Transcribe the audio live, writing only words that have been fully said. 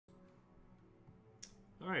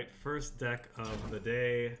Alright, first deck of the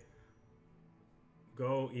day.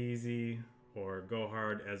 Go easy or go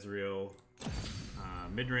hard Ezreal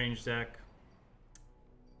mid-range deck.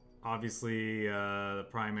 Obviously, the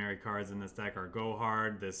primary cards in this deck are go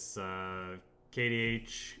hard. This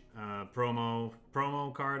KDH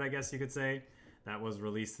promo card, I guess you could say, that was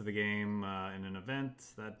released to the game in an event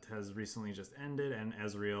that has recently just ended, and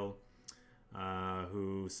Ezreal,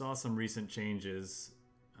 who saw some recent changes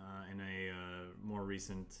in a more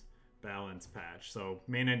recent balance patch. So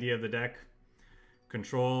main idea of the deck: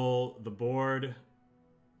 control the board,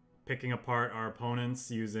 picking apart our opponents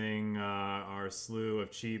using our slew of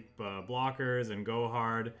cheap blockers, and go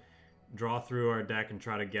hard, draw through our deck and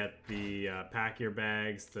try to get the pack your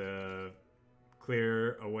bags to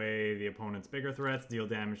clear away the opponent's bigger threats, deal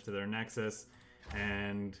damage to their nexus,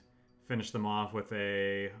 and finish them off with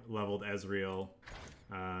a leveled Ezreal,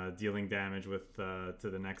 dealing damage with to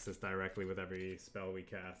the nexus directly with every spell we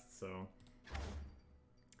cast. So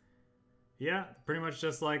yeah, pretty much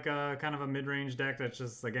just like kind of a mid-range deck that's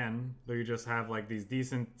just, again, you just have like these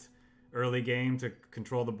decent early game to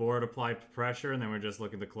control the board, apply pressure, and then we're just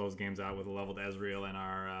looking to close games out with a leveled Ezreal and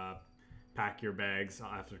our pack your bags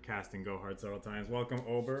after casting go hard several times. Welcome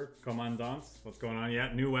Ober, Commandant. What's going on?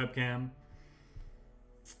 Yeah, new webcam.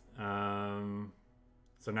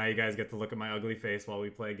 So now you guys get to look at my ugly face while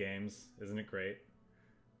we play games. Isn't it great?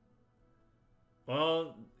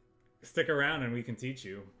 Well, stick around and we can teach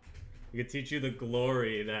you. We can teach you the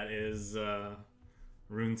glory that is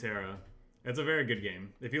Runeterra. It's a very good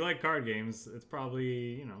game. If you like card games, it's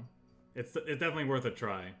probably, you know, it's definitely worth a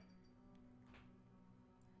try.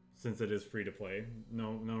 Since it is free to play,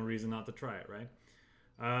 no reason not to try it, right?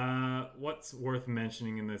 What's worth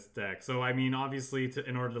mentioning in this deck? So, I mean, obviously,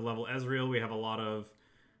 in order to level Ezreal, we have a lot of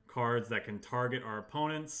cards that can target our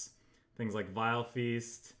opponents. Things like Vile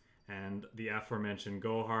Feast and the aforementioned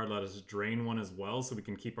Go Hard let us drain one as well, so we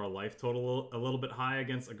can keep our life total a little bit high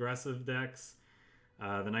against aggressive decks.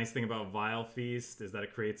 The nice thing about Vile Feast is that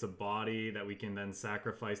it creates a body that we can then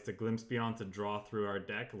sacrifice to Glimpse Beyond to draw through our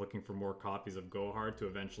deck, looking for more copies of Go Hard to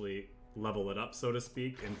eventually level it up, so to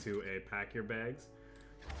speak, into a Pack Your Bags.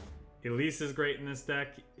 Elise is great in this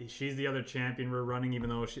deck. She's the other champion we're running, even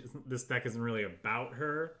though this deck isn't really about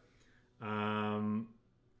her.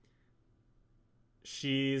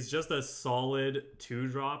 She's just a solid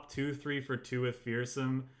 2-drop, 2/3 for 2 with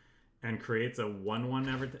Fearsome, and creates a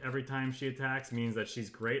 1/1 every time she attacks. Means that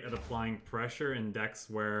she's great at applying pressure in decks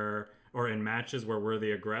in matches where we're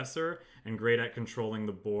the aggressor, and great at controlling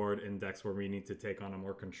the board in decks where we need to take on a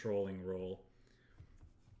more controlling role.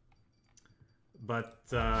 But,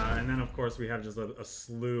 and then of course we have just a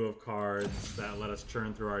slew of cards that let us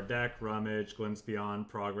churn through our deck: Rummage, Glimpse Beyond,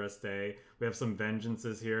 Progress Day. We have some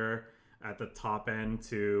Vengeances here at the top end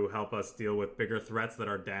to help us deal with bigger threats that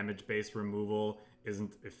our damage-based removal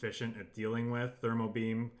isn't efficient at dealing with. Thermo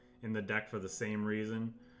Beam in the deck for the same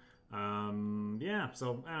reason. Yeah,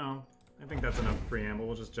 so, I don't know. I think that's enough preamble.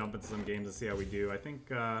 We'll just jump into some games and see how we do. I think,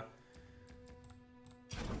 we'll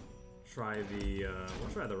try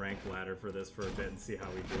the ranked ladder for this for a bit and see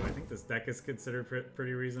how we do. I think this deck is considered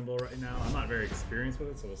pretty reasonable right now. I'm not very experienced with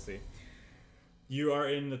it, so we'll see. You are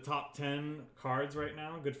in the top 10 cards right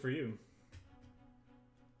now. Good for you.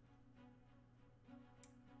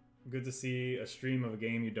 Good to see a stream of a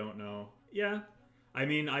game you don't know. Yeah, I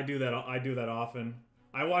mean, I do that often.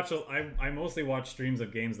 I mostly watch streams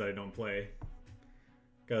of games that I don't play,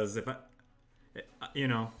 because if you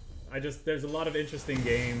know, there's a lot of interesting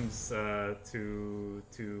games to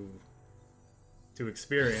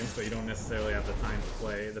experience, but you don't necessarily have the time to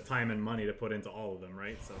play, the time and money to put into all of them,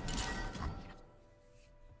 right? So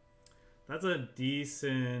that's a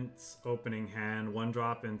decent opening hand.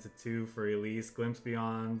 1-drop into 2 for Elise. Glimpse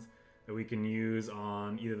Beyond that we can use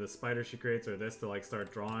on either the spider she creates or this to like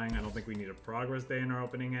start drawing. I don't think we need a Progress Day in our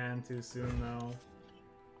opening hand too soon though.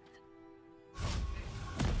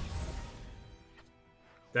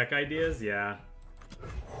 Deck ideas? Yeah.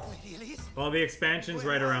 Well, the expansion's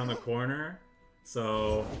right around the corner,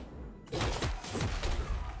 so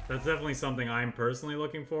that's definitely something I'm personally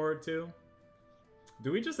looking forward to.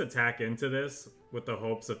 Do we just attack into this with the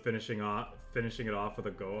hopes of finishing it off with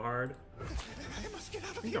a go hard? I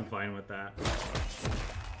think I'm fine with that.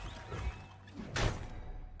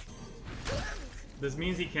 This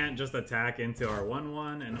means he can't just attack into our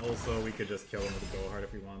 1/1, and also we could just kill him with a go hard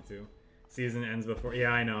if we want to. Season ends before.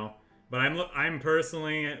 Yeah, I know, but I'm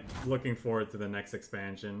personally looking forward to the next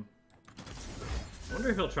expansion. I wonder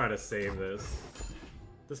if he'll try to save this.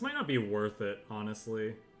 This might not be worth it,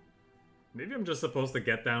 honestly. Maybe I'm just supposed to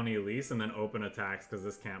get down Elise and then open attacks because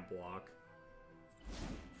this can't block.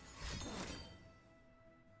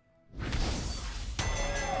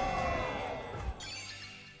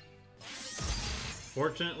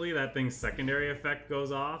 Unfortunately, that thing's secondary effect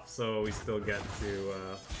goes off, so we still get to.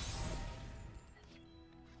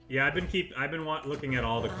 Yeah, I've been looking at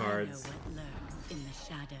all the cards.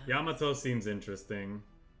 Yamato seems interesting.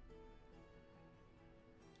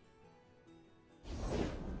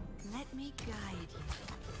 Let me guide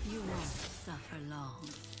you. You won't suffer long.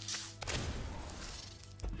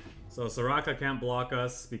 So Soraka can't block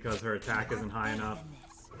us because her attack isn't high enough.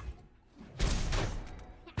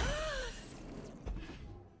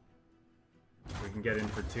 We can get in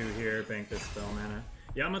for 2 here, bank this spell mana.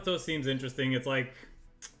 Yamato seems interesting. It's like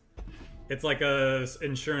a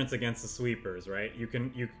insurance against the sweepers, right?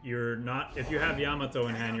 You're not, if you have Yamato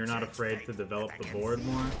in hand, you're not afraid to develop the board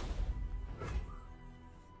more.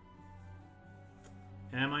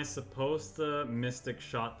 Am I supposed to Mystic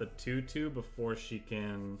Shot the 2/2 before she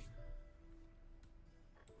can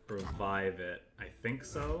revive it? I think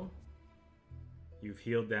so. You've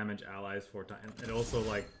healed damage allies 4 times. It also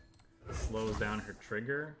like slows down her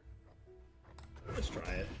trigger. Let's try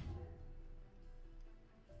it.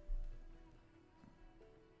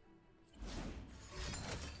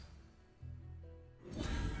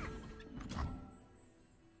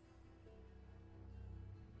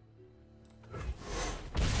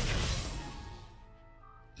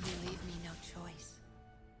 You leave me no choice.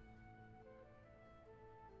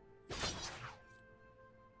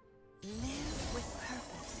 Live with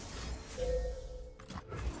purpose.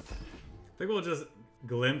 I think we'll just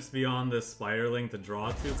glimpse beyond this Spiderling to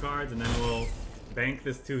draw 2 cards, and then we'll bank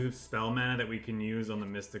this 2 spell mana that we can use on the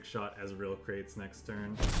Mystic Shot Ezreal creates next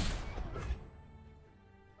turn.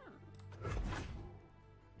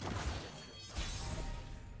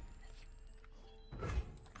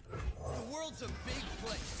 The world's a big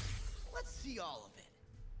place. Let's see all of it.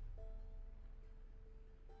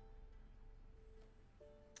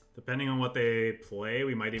 Depending on what they play,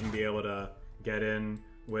 we might even be able to get in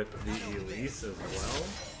with the Elise as well.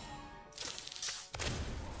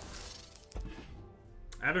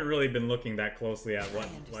 I haven't really been looking that closely at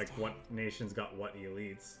what nations got what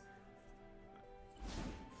elites.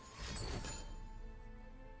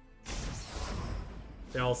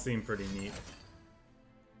 They all seem pretty neat.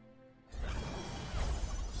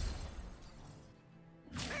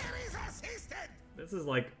 This is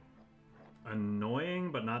like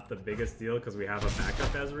annoying, but not the biggest deal because we have a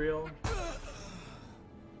backup Ezreal.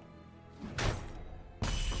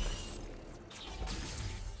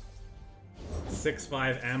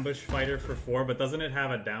 +6/5 ambush fighter for 4, but doesn't it have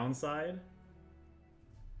a downside?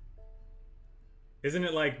 Isn't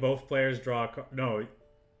it like both players draw a no,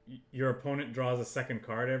 your opponent draws a second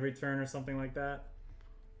card every turn or something like that?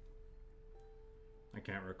 I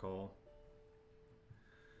can't recall.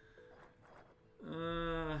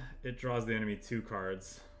 It draws the enemy 2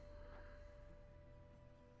 cards.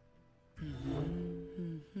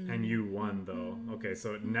 And you won, though. Okay,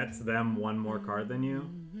 so it nets them 1 more card than you?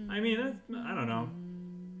 I mean, I don't know.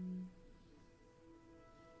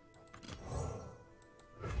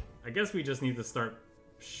 I guess we just need to start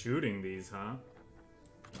shooting these, huh?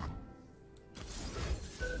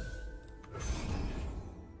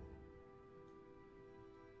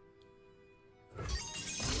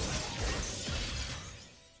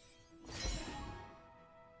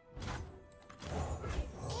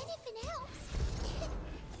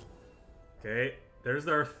 Okay, there's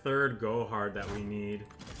our 3rd go hard that we need.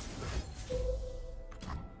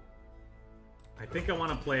 I think I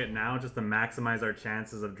want to play it now just to maximize our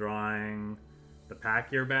chances of drawing the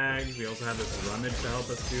pack your bags. We also have this rummage to help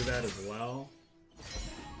us do that as well.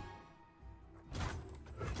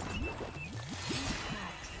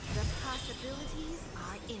 The possibilities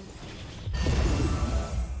are infinite.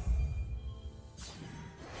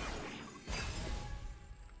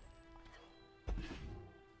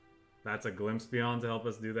 That's a glimpse beyond to help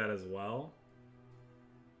us do that as well.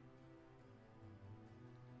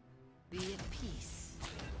 Be at peace.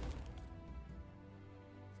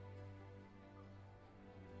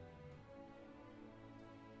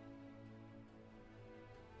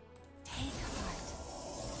 Take heart.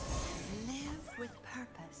 Live with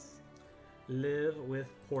purpose. Live with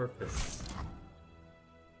porpoise.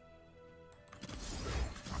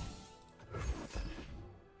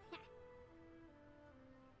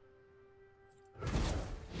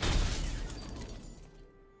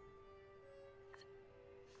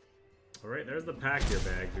 Alright, there's the pack your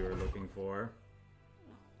bags we were looking for.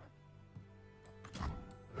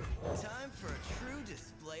 Time for a true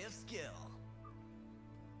display of skill.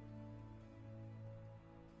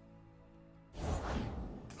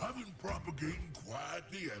 I've been propagating quite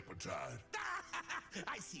the appetite.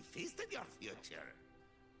 I see feast in your future.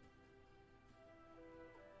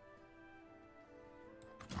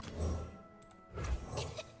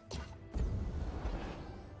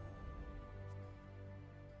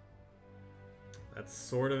 That's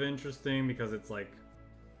sort of interesting because it's like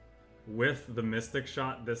with the Mystic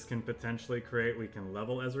Shot this can potentially create, we can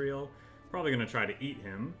level Ezreal. Probably gonna try to eat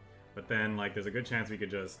him, but then like there's a good chance we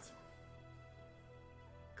could just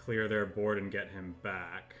clear their board and get him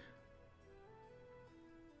back.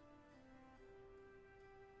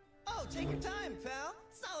 Oh, take your time, pal.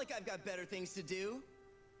 It's not like I've got better things to do.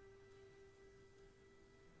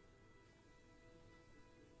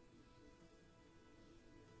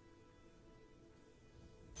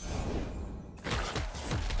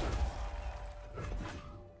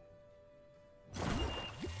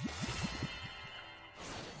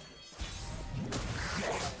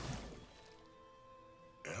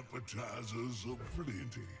 Appetizers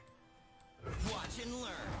aplenty. Watch and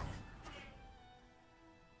learn.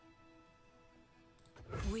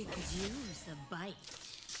 We could use a bite.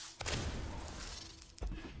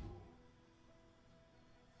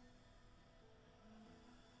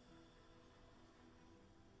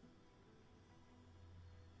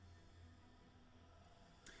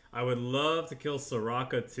 I would love to kill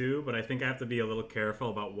Soraka too, but I think I have to be a little careful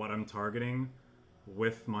about what I'm targeting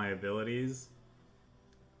with my abilities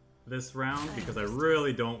this round, because I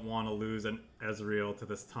really don't want to lose an Ezreal to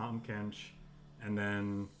this Tahm Kench and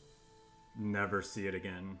then never see it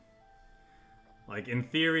again. Like, in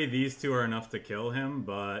theory, these two are enough to kill him,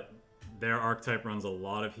 but their archetype runs a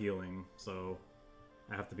lot of healing, so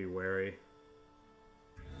I have to be wary.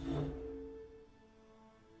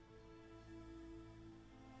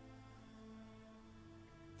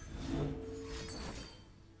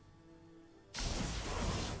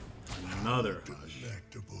 Another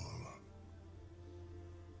Delectable.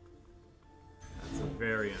 That's a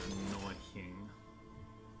very annoying.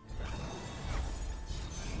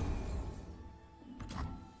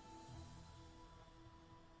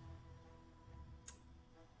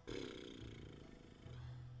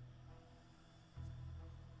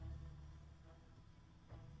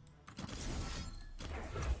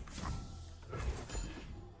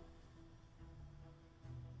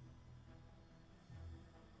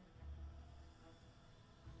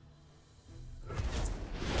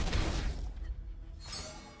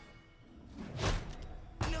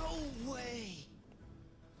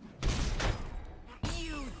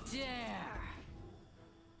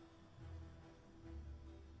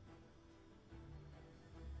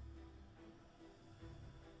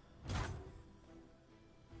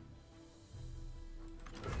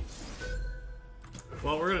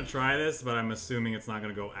 Well, we're gonna try this, but I'm assuming it's not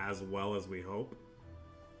gonna go as well as we hope.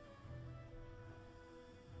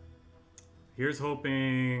 Here's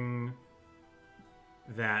hoping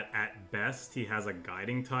that at best he has a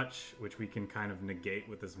guiding touch, which we can kind of negate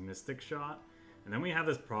with this Mystic Shot. And then we have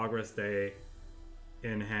this Progress Day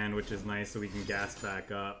in hand, which is nice, so we can gas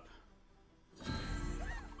back up.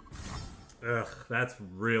 Ugh, that's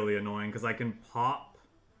really annoying, because I can pop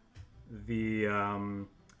the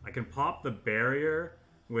barrier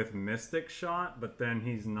with Mystic Shot, but then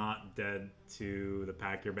he's not dead to the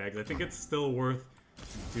Pack Your Bags. I think it's still worth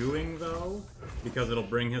doing, though, because it'll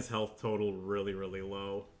bring his health total really, really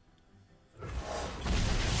low.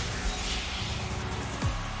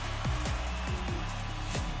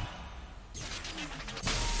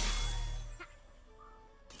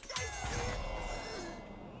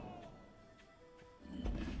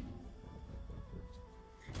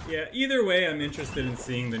 Yeah, either way, I'm interested in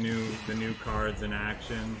seeing the new cards in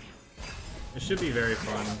action. It should be very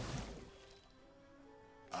fun.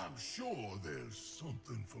 I'm sure there's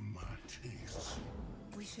something for my taste.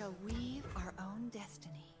 We shall weave our own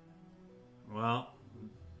destiny. Well,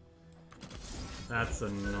 that's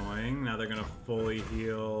annoying. Now they're gonna fully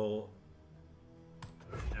heal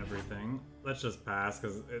everything. Let's just pass,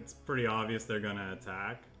 because it's pretty obvious they're gonna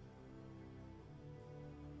attack.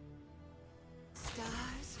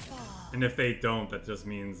 Stars fall. And if they don't, that just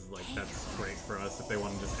means, like, that's great for us if they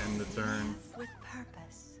want to just end the turn. With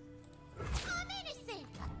purpose. I'm innocent.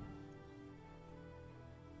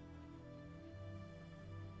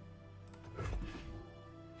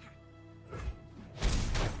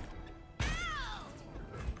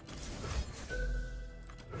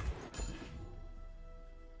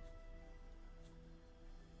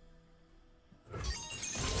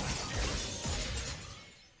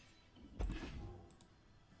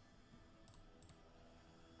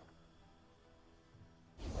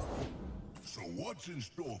 So what's in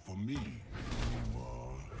store for me?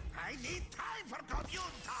 I need time for commune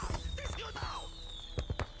talk. This you know.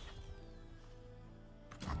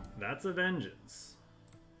 That's a vengeance.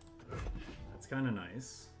 That's kind of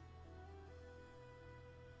nice.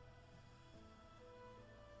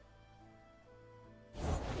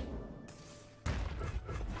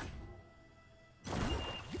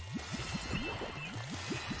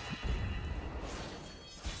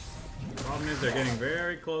 is they're getting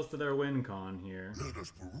very close to their win con here. Let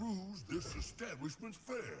us peruse this establishment's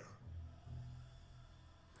fare.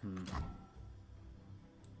 The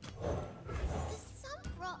sun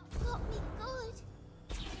got me good.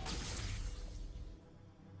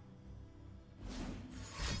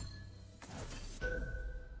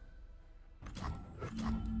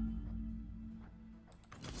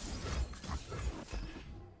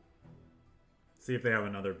 See if they have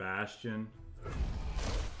another bastion.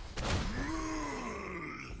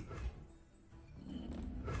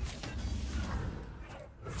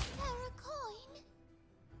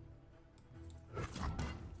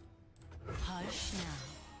 Hush now.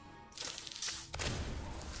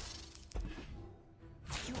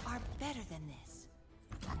 You are better than this.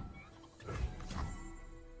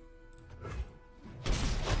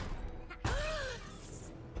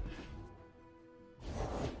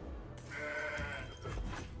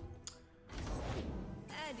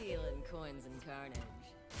 I deal in coins and carnage.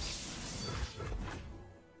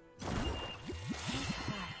 Take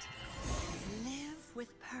heart. Live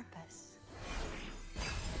with purpose.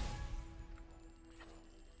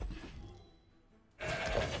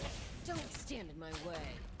 Don't stand in my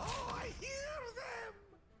way. Oh, I hear them!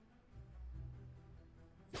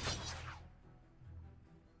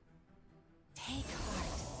 Take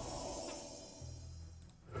heart.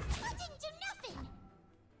 I didn't do nothing.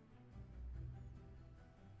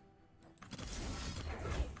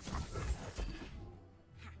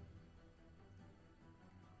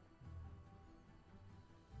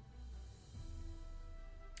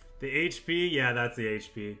 The HP, yeah, that's the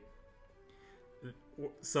HP.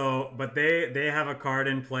 So, but they have a card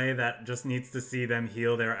in play that just needs to see them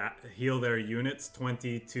heal their units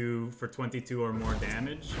 22 for 22 or more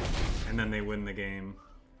damage, and then they win the game.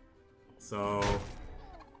 So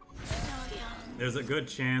there's a good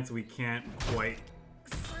chance we can't quite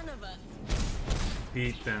Son of a...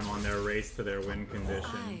 beat them on their race to their win I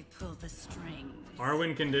condition. pull the strings. Our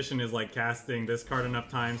win condition is like casting this card enough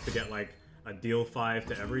times to get like a deal 5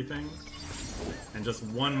 to everything. And just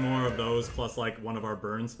one more of those plus like one of our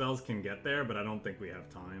burn spells can get there, but I don't think we have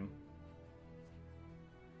time.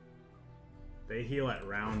 They heal at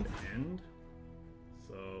round end,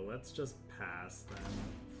 so let's just pass then.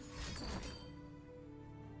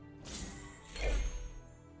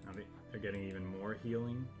 Now they're getting even more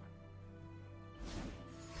healing.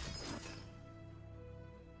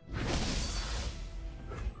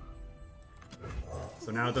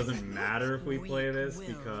 So now it doesn't matter if we play this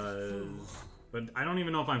because... But I don't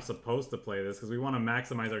even know if I'm supposed to play this because we want to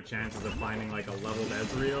maximize our chances of finding like a leveled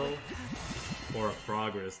Ezreal or a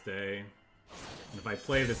Progress Day. And if I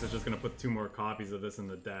play this, it's just going to put 2 more copies of this in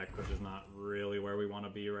the deck, which is not really where we want to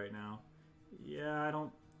be right now. Yeah, I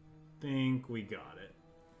don't think we got it.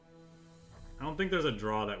 I don't think there's a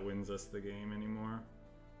draw that wins us the game anymore.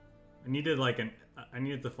 I needed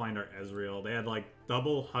to find our Ezreal. They had like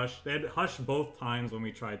double Hush. They had Hush both times when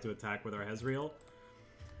we tried to attack with our Ezreal.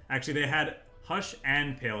 Actually, they had Hush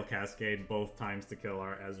and Pale Cascade both times to kill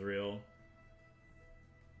our Ezreal.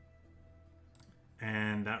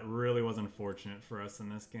 And that really was unfortunate for us in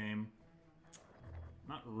this game.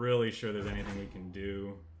 Not really sure there's anything we can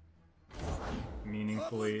do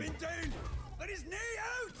meaningfully. But his knee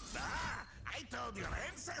out! Ah, I told your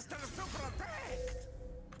ancestors to protect!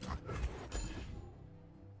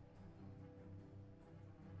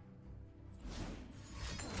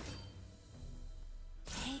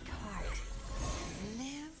 Take heart.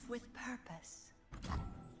 Live with purpose.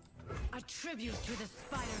 A tribute to the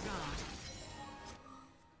Spider God.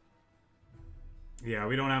 Yeah,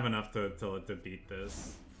 we don't have enough to beat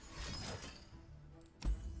this.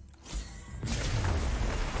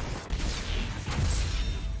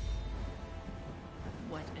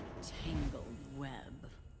 What a tangled web.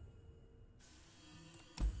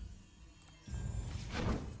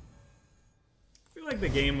 I feel like the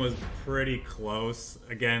game was pretty close.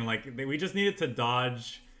 Again, like we just needed to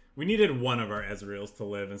dodge. We needed one of our Ezreals to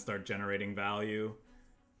live and start generating value.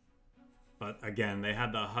 But again, they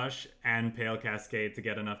had the Hush and Pale Cascade to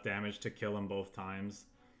get enough damage to kill him both times.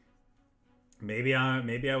 Maybe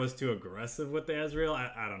I was too aggressive with the Ezreal.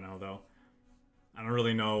 I don't know though. I don't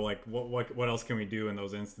really know like what else can we do in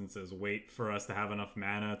those instances? Wait for us to have enough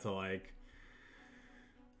mana to like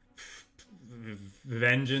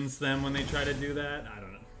vengeance them when they try to do that? I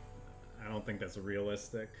don't know. I don't think that's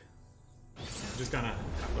realistic. Just kind of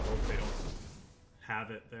have to hope they don't have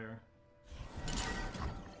it there.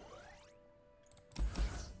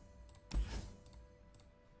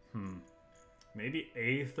 Maybe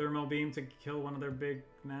a Thermal Beam to kill one of their big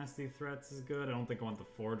nasty threats is good. I don't think I want the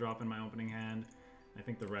 4-drop in my opening hand. I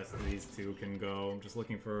think the rest of these two can go. I'm just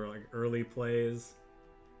looking for like early plays.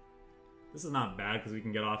 This is not bad because we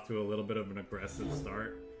can get off to a little bit of an aggressive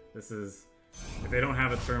start. This is, if they don't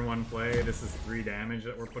have a turn 1 play, this is 3 damage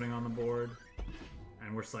that we're putting on the board.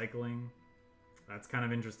 And we're cycling. That's kind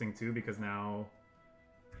of interesting too because now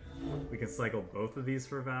we can cycle both of these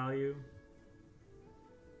for value.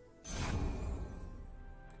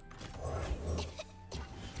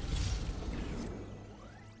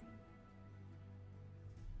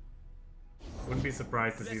 Wouldn't be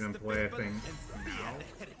surprised to see them play a thing now.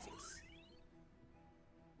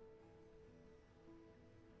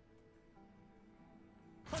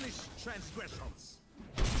 Punish transgressions.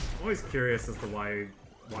 I'm always curious as to why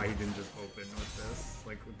he didn't just open with this.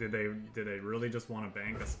 Like, did they really just want to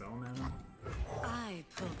bank a spell mana? I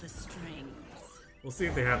pull the strings. We'll see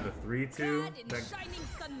if they have the 3-2. Clad in shining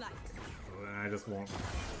sunlight. So then I just won't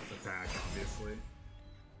attack, obviously.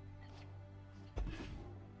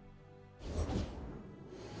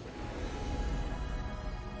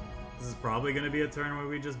 This is probably going to be a turn where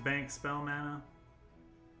we just bank spell mana.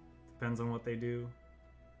 Depends on what they do.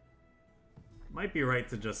 Might be right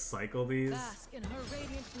to just cycle these. Bask in her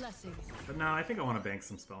radiant blessing. But no, I think I want to bank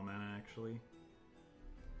some spell mana, actually.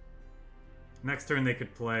 Next turn they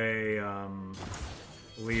could play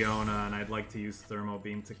Leona, and I'd like to use Thermo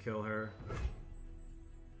Beam to kill her.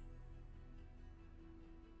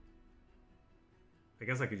 I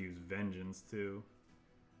guess I could use Vengeance, too.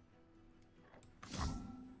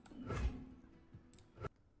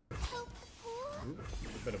 Ooh,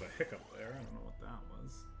 a bit of a hiccup there. I don't know what that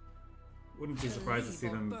was. Wouldn't be surprised to see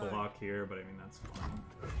them block here, but I mean, that's fine.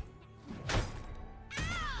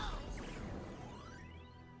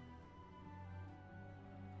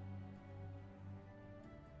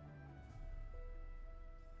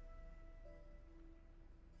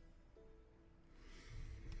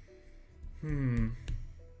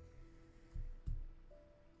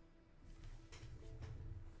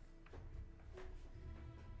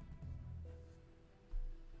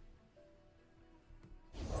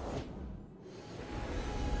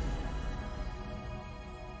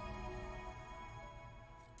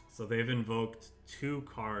 So they've invoked 2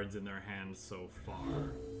 cards in their hand so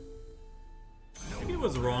far. Maybe it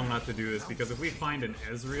was wrong not to do this, because if we find an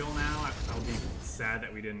Ezreal now, I'll be sad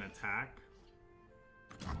that we didn't attack.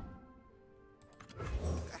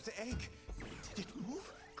 That egg, did it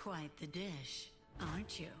move? Quite the dish,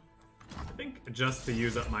 aren't you? I think just to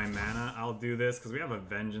use up my mana, I'll do this, because we have a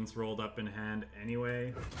Vengeance rolled up in hand anyway.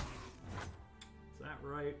 Is that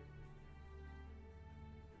right?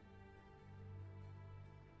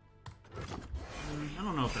 I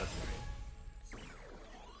don't know if that's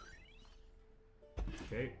right.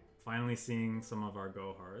 Okay, finally seeing some of our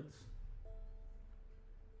go-hards.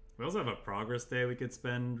 We also have a progress day we could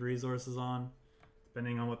spend resources on,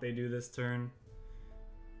 depending on what they do this turn,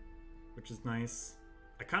 which is nice.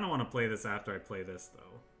 I kind of want to play this after I play this,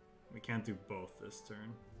 though. We can't do both this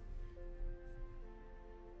turn.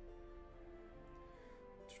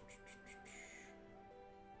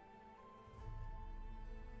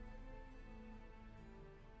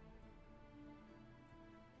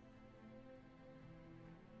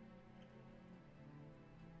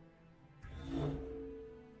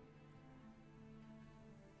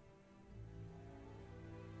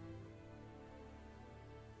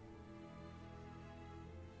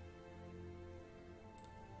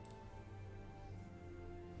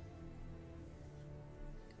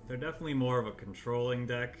 They're definitely more of a controlling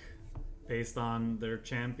deck based on their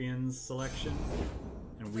champions selection,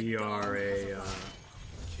 and we are a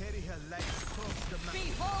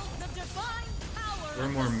Behold the divine power. we're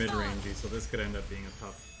more mid-rangey, so this could end up being a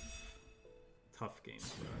tough game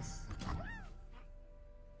for us.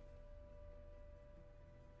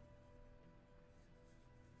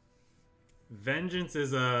 Vengeance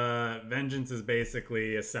is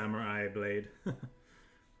basically a samurai blade.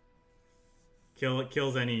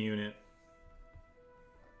 Kills any unit.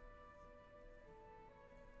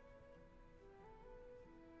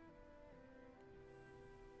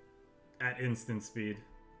 At instant speed.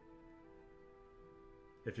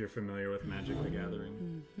 If you're familiar with Magic the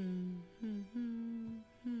Gathering.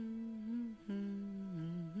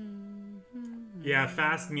 Yeah,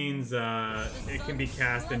 fast means it can be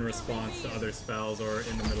cast in response to other spells or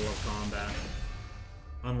in the middle of combat.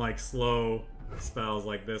 Unlike slow spells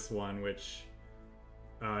like this one, which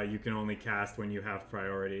you can only cast when you have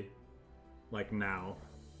priority. Like now.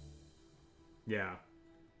 Yeah.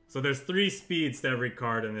 So there's 3 speeds to every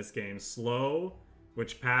card in this game. Slow,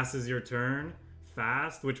 which passes your turn.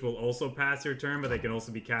 Fast, which will also pass your turn, but they can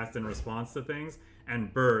also be cast in response to things.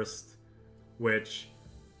 And Burst, which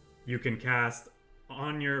you can cast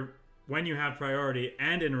on your when you have priority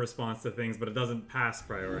and in response to things, but it doesn't pass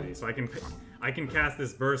priority. So I can cast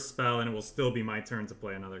this burst spell and it will still be my turn to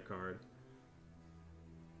play another card.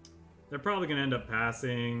 They're probably gonna end up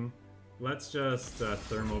passing. Let's just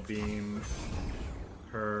thermal beam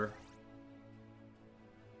her.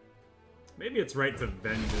 Maybe it's right to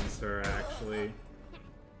vengeance her actually,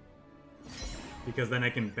 because then I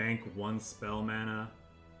can bank 1 spell mana.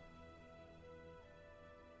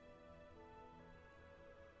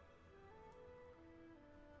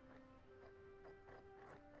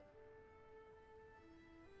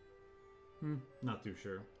 Not too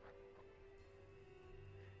sure.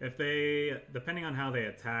 If they, depending on how they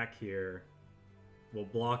attack here, we'll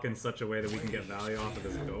block in such a way that we can get value off of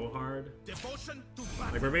this go hard.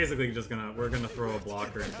 Like we're basically just gonna, we're gonna throw a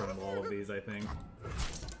blocker in front of all of these, I think.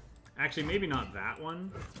 Actually, maybe not that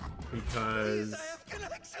one, because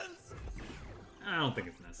I don't think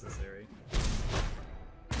it's necessary.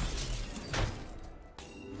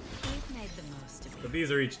 We've made the most of it. But these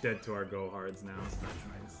are each dead to our go hards now, so that's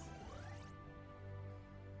nice.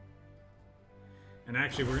 And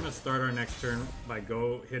actually, we're gonna start our next turn by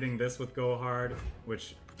hitting this with go hard,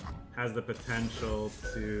 which has the potential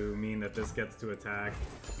to mean that this gets to attack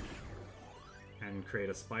and create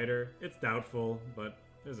a spider. It's doubtful, but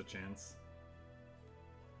there's a chance.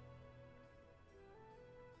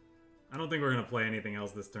 I don't think we're gonna play anything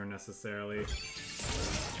else this turn necessarily.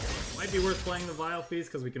 Might be worth playing the Vile Feast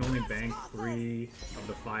because we can only bank 3 of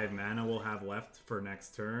the 5 mana we'll have left for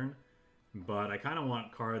next turn. But I kind of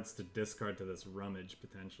want cards to discard to this Rummage,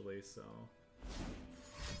 potentially, so...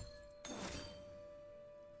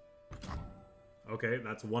 Okay,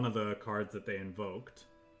 that's one of the cards that they invoked.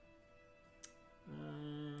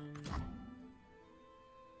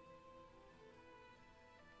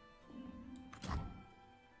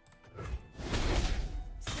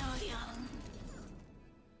 So young.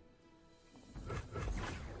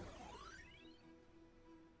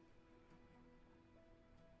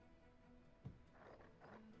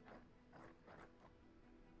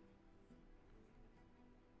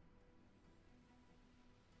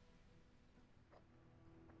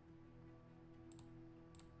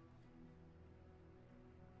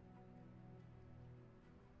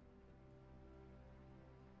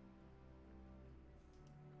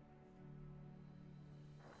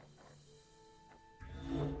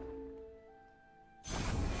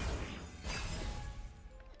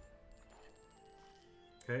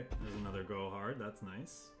 Okay, there's another go hard, that's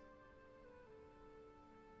nice.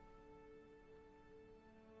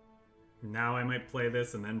 Now I might play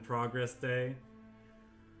this and then Progress Day.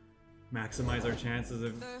 Maximize our chances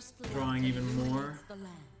of drawing even more.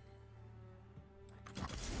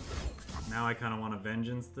 Now I kind of want to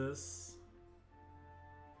Vengeance this.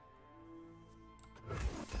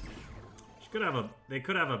 They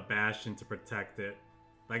could have a Bastion to protect it.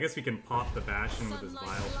 I guess we can pop the Bastion with his Vile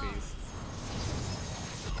Feast.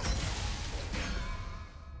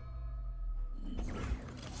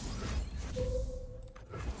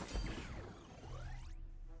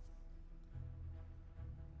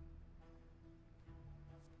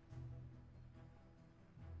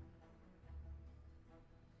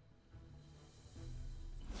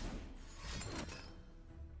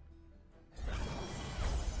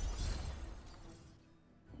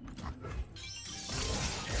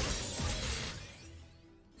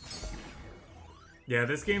 Yeah,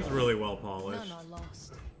 this game's really well polished. None are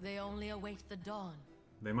lost. They only await the dawn.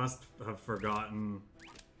 They must have forgotten.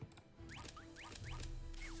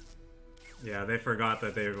 Yeah, they forgot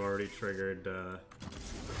that they've already triggered.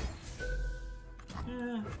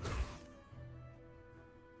 Yeah.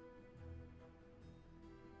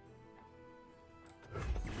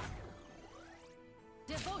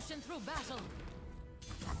 Devotion through battle.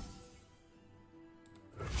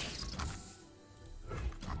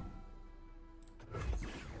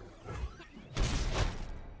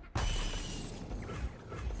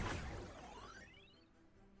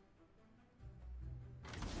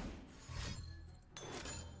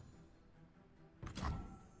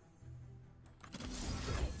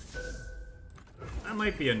 That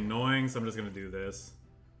might be annoying, so I'm just gonna do this.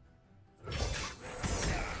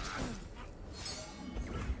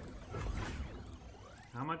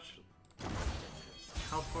 How much?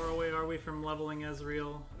 How far away are we from leveling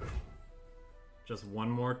Ezreal? Just one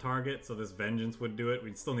more target, so this Vengeance would do it.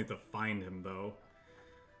 We'd still need to find him, though.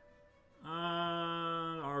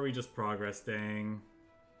 Are we just Progress Daying?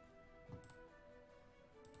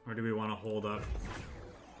 Or do we want to hold up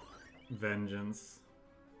Vengeance?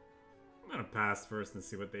 I'm gonna pass first and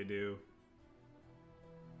see what they do.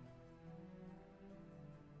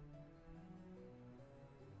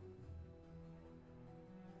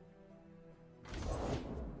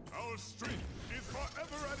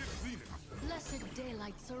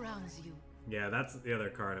 daylight surrounds you. Yeah, that's the other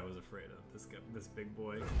card I was afraid of. This guy, this big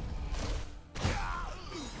boy.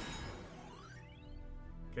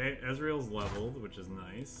 Okay, Ezreal's leveled, which is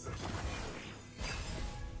nice.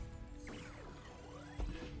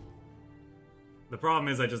 The problem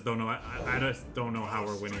is I just don't know. I just don't know how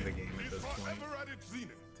we're winning the game at this point.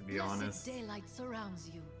 To be honest. Daylight surrounds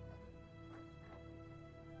you.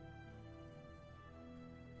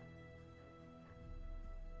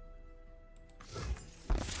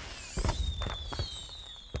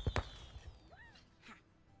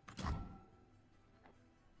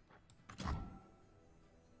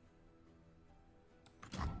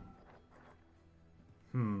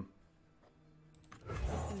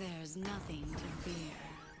 There's nothing to fear.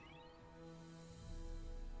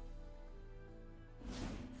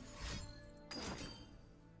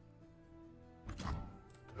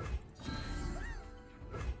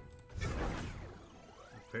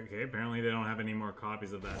 Okay, apparently they don't have any more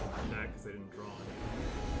copies of that deck because they didn't draw it.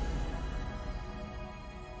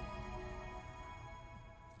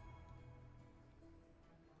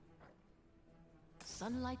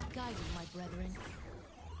 Sunlight guide you, my brethren.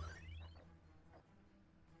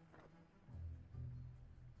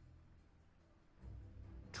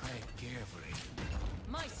 Tread carefully.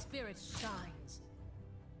 My spirit shines.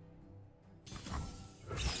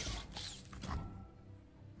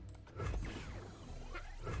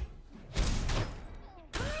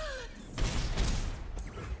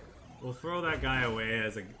 We'll throw that guy away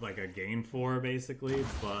as a like a gain 4 basically,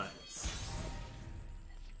 but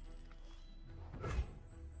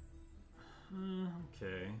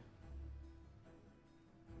okay.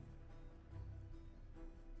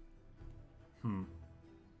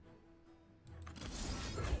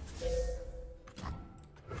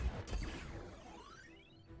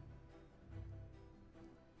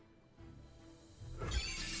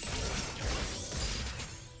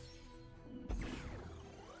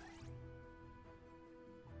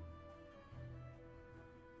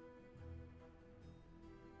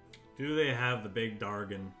 Do they have the big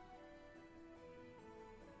Dargon?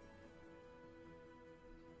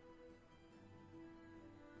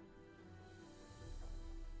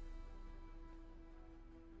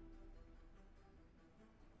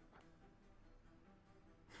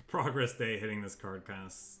 Progress Day hitting this card kind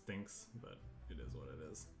of stinks, but it is what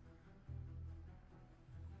it is.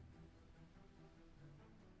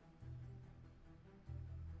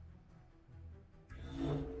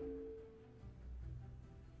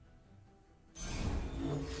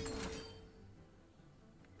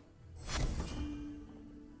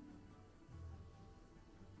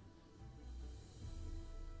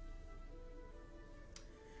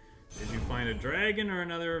 Did you find a dragon or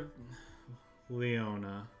another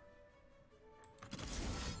Leona?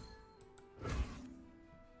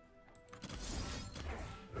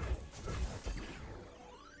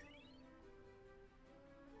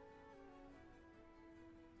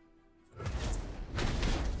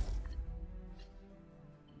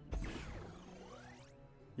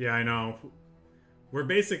 Yeah, I know. We're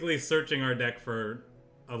basically searching our deck for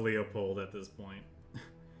a Leopold at this point.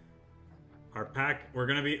 Our pack, we're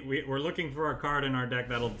looking for a card in our deck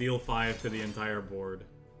that'll deal 5 to the entire board.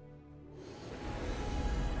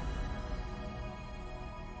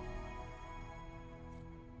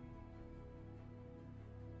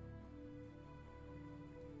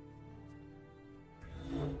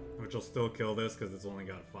 Which will still kill this because it's only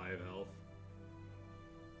got 5 health.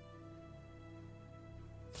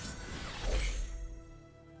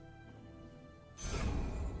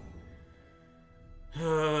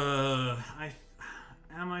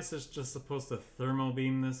 Am I just supposed to thermo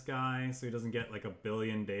beam this guy so he doesn't get like 1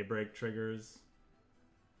 billion daybreak triggers?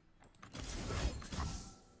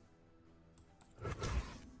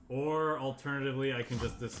 Or alternatively, I can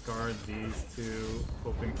just discard these two,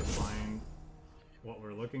 hoping to find what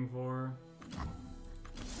we're looking for.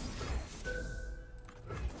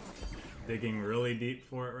 Digging really deep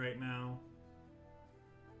for it right now.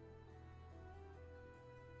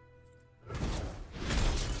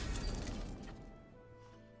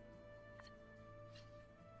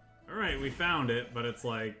 Alright, we found it, but it's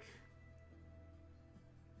like...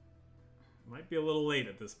 might be a little late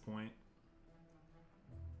at this point.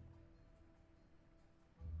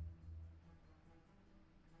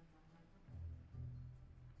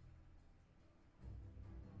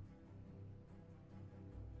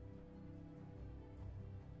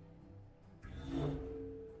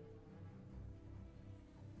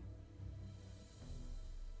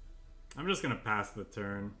 I'm just gonna pass the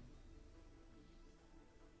turn.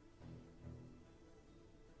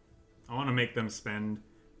 I want to make them spend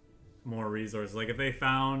more resources. Like if they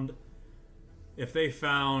found If they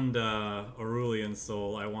found Aurelian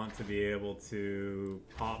Soul, I want to be able to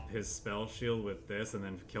pop his spell shield with this and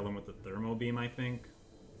then kill him with the thermo beam, I think.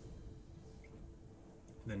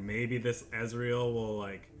 Then maybe this Ezreal will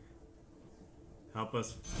like help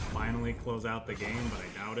us finally close out the game, but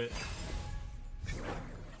I doubt it.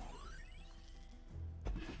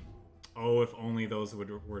 Oh, if only those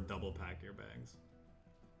were double pack your bags.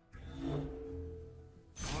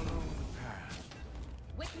 Follow the path.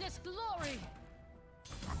 Witness glory.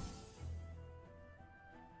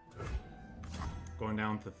 Going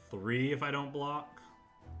down to 3 if I don't block.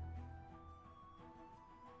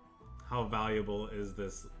 How valuable is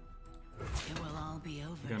this It will all be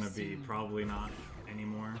over gonna be? soon. Probably not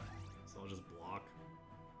anymore. So I'll just block.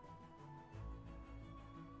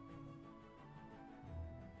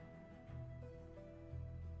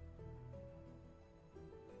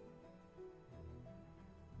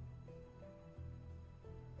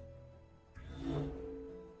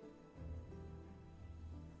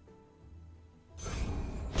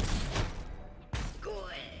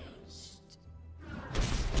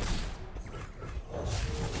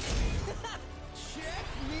 Check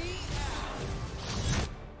me out!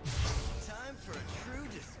 Time for a true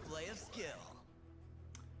display of skill.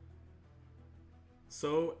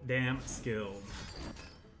 So damn skilled.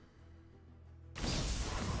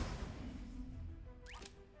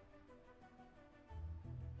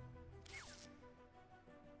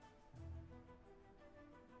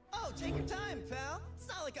 Oh, take your time, pal. It's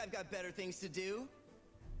not like I've got better things to do.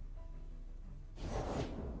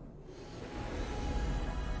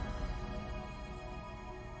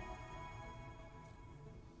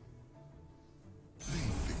 They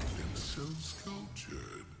think themselves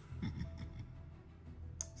cultured.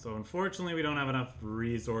 So unfortunately we don't have enough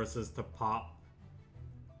resources to pop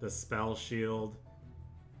the spell shield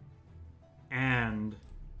and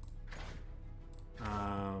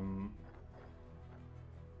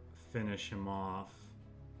finish him off.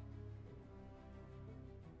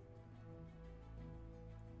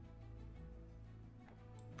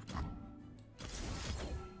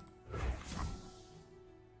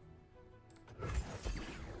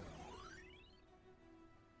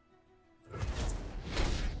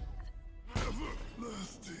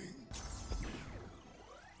 Everlasting.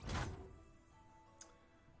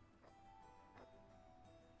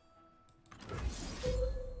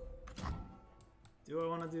 Do I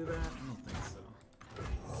want to do that? I don't think so.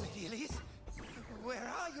 Lady Elise, where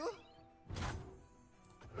are you?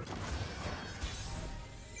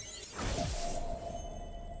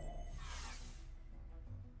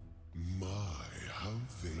 My, how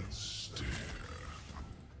they stare.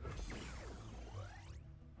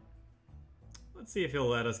 Let's see if he'll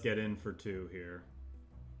let us get in for 2 here.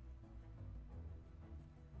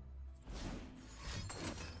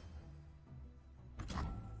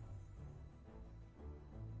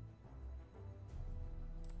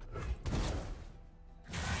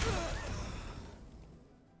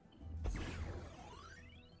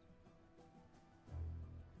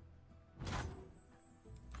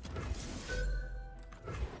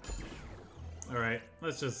 Alright,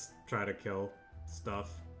 let's just try to kill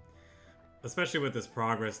stuff. Especially with this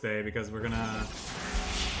progress day, because we're gonna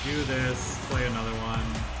do this, play another one,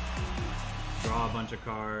 draw a bunch of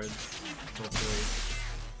cards, hopefully.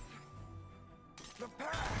 The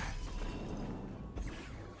path.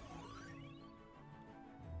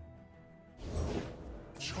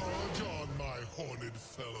 Charge on, my horned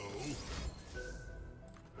fellow.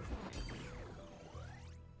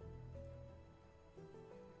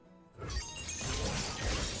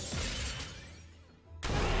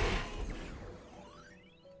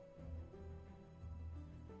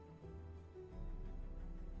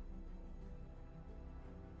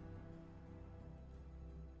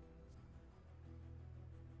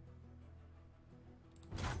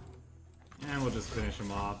 And we'll just finish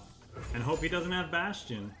him off. And hope he doesn't have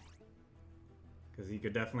Bastion. Because he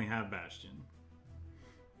could definitely have Bastion.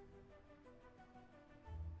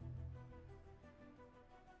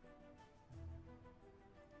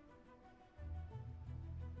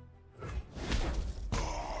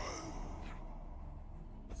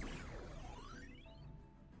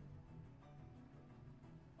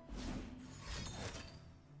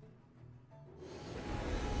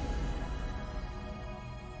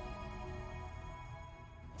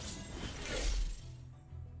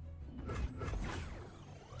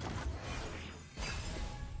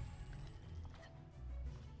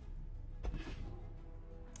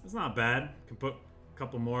 It's not bad. Can put a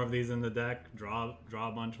couple more of these in the deck. Draw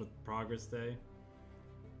a bunch with Progress Day.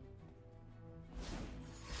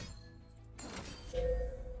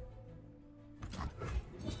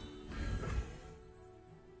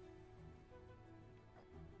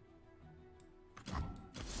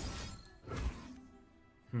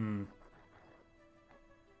 Yeah,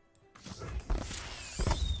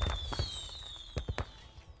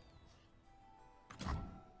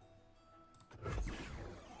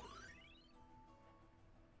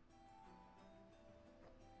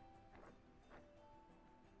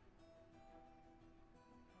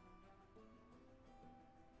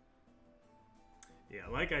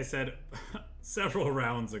 like I said several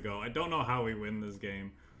rounds ago, I don't know how we win this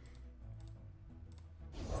game.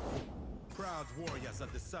 Proud warriors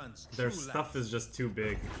of the sun's Their true stuff light. is just too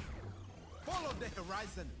big. Follow the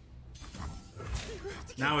horizon.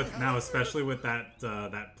 Now especially with that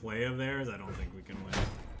that play of theirs, I don't think we can win.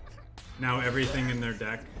 Now everything in their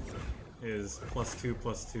deck is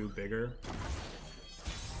 +2/+2 bigger.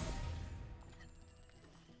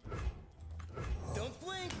 Don't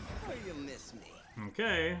blink or you'll miss me.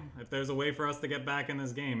 Okay, if there's a way for us to get back in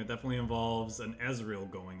this game, it definitely involves an Ezreal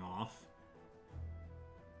going off.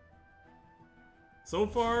 So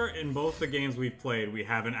far, in both the games we've played, we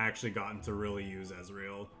haven't actually gotten to really use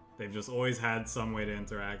Ezreal. They've just always had some way to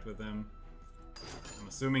interact with him. I'm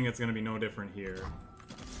assuming it's going to be no different here.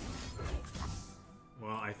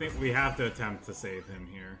 Well, I think we have to attempt to save him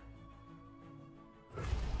here.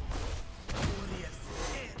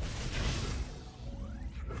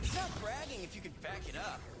 It's not bragging if you can back it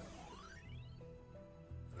up.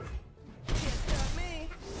 Can't stop me.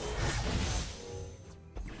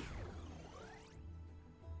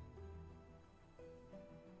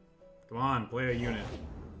 Come on, play a unit.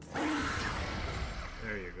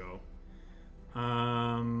 There you go.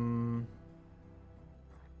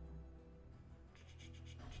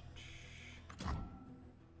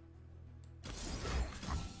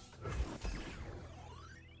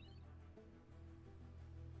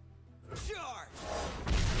 Charge!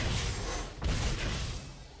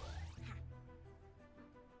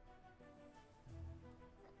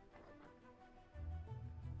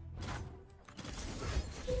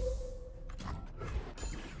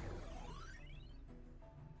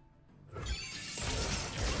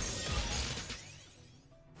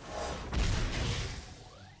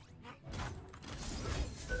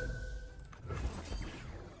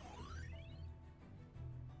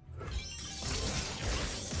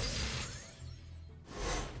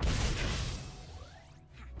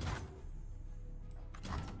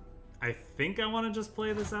 I think I want to just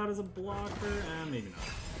play this out as a blocker, and maybe not.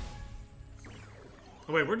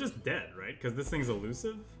 Oh wait, we're just dead, right? Because this thing's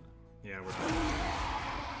elusive? Yeah, we're dead.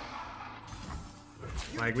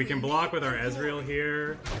 Like, we can block with our Ezreal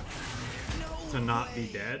here to not be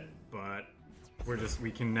dead, but we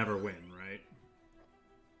can never win, right?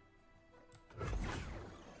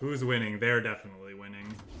 Who's winning? They're definitely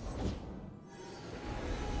winning.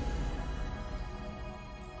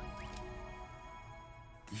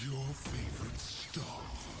 Your favorite star.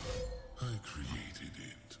 I created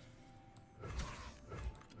it.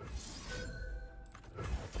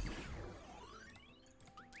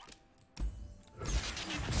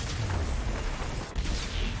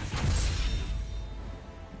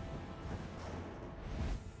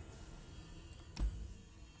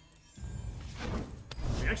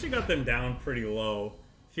 We actually got them down pretty low.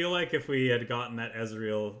 Feel like if we had gotten that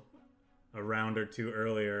Ezreal a round or two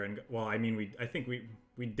earlier, and well, I mean, I think we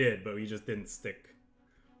did, but we just didn't stick.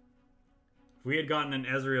 If we had gotten an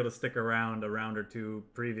Ezreal to stick around a round or two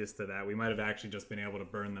previous to that, we might have actually just been able to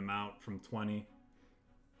burn them out from 20.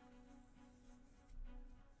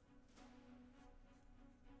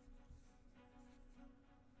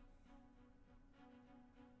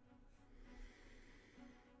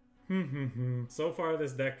 So far,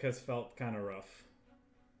 this deck has felt kind of rough.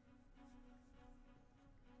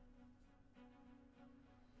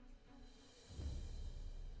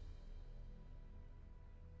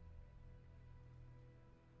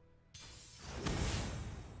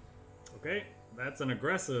 Okay, that's an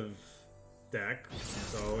aggressive deck,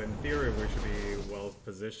 so in theory we should be well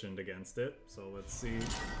positioned against it. So let's see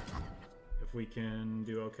if we can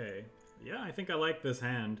do okay. Yeah, I think I like this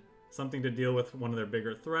hand. Something to deal with one of their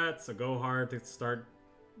bigger threats, a go hard to start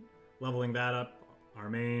leveling that up, our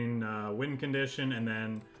main win condition, and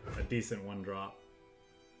then a decent one drop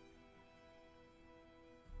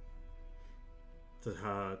to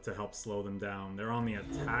help slow them down. They're on the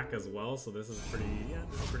attack as well, so this is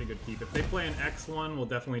pretty good keep. If they play an X1, we'll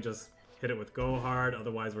definitely just hit it with go hard.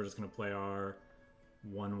 Otherwise, we're just gonna play our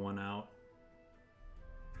 1/1 out.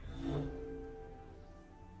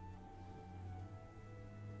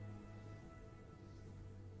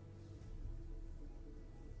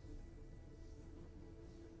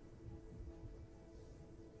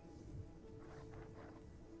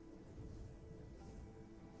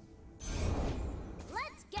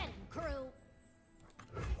 Let's get him, crew.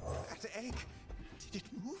 egg? Did it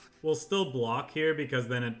move? We'll still block here because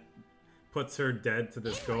then it puts her dead to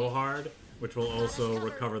this go hard, which will also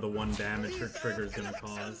recover the 1 damage her trigger's gonna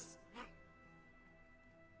cause.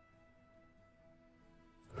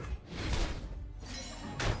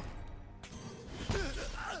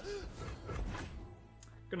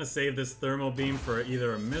 Gonna save this thermal beam for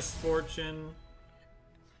either a misfortune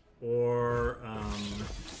or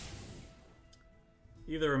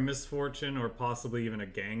possibly even a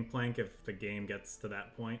gangplank if the game gets to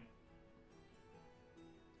that point.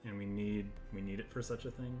 And we need it for such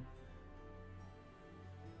a thing.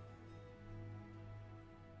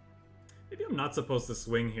 Maybe I'm not supposed to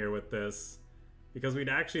swing here with this, because we'd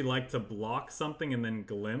actually like to block something and then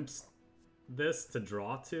glimpse this to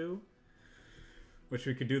draw to, which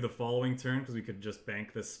we could do the following turn because we could just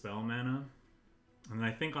bank this spell mana. And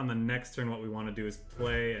I think on the next turn what we want to do is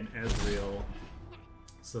play an Ezreal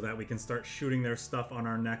so that we can start shooting their stuff on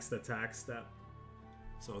our next attack step.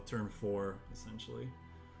 So turn 4, essentially.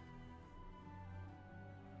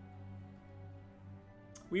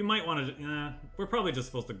 We might want to... we're probably just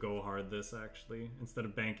supposed to go hard this, actually, instead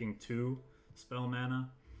of banking 2 spell mana.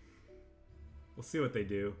 We'll see what they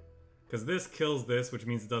do. Because this kills this, which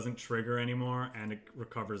means it doesn't trigger anymore, and it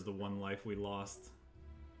recovers the 1 life we lost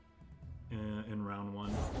in round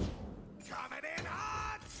 1. Coming in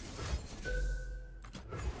hot!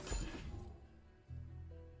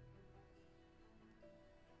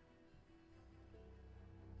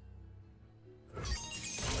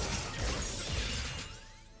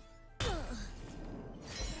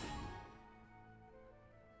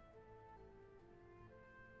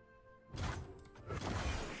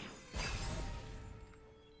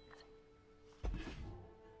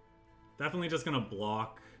 Definitely just gonna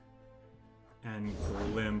block and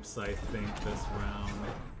glimpse, I think, this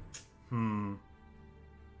round.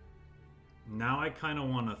 Now I kind of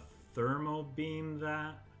want to thermo beam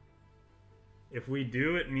that. If we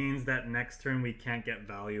do, it means that next turn we can't get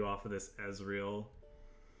value off of this Ezreal.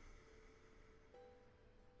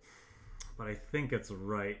 But I think it's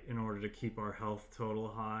right in order to keep our health total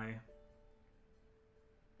high.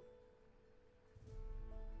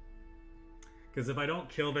 Because if I don't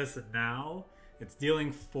kill this now, it's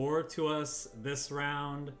dealing 4 to us this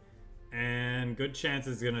round, and good chance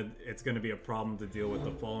it's gonna be a problem to deal with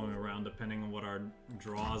the following round, depending on what our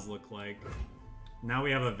draws look like. Now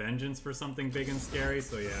we have a vengeance for something big and scary,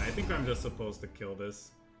 so yeah, I think I'm just supposed to kill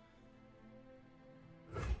this.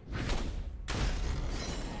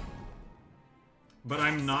 But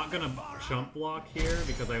I'm not gonna jump block here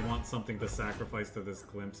because I want something to sacrifice to this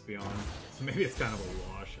Glimpse Beyond. So maybe it's kind of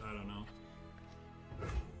a wash, I don't know.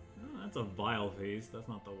 That's a Vile Face, that's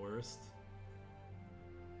not the worst.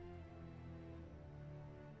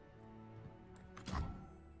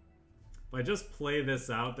 If I just play this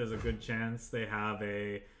out, there's a good chance they have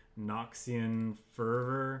a Noxian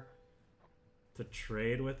Fervor to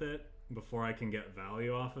trade with it before I can get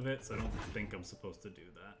value off of it, so I don't think I'm supposed to do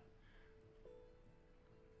that.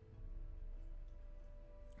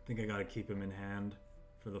 I think I gotta keep him in hand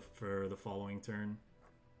for the following turn.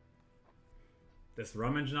 This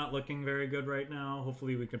Rummage not looking very good right now.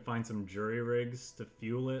 Hopefully we can find some Jury Rigs to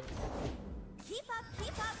fuel it. Keep up,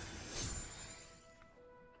 keep up.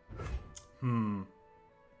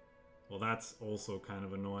 Well, that's also kind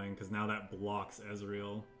of annoying because now that blocks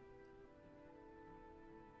Ezreal.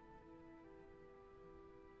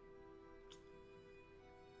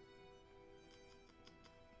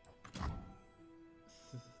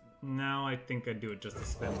 Now I think I'd do it just to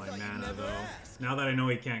spend my mana though. Now that I know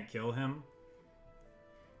he can't kill him.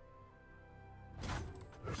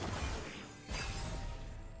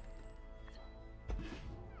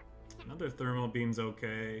 Another Thermal Beam's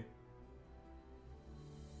okay.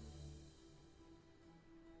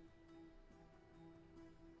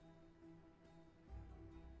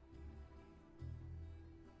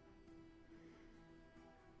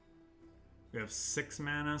 We have 6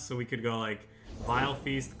 mana, so we could go like Vile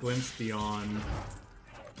Feast, Glimpse Beyond,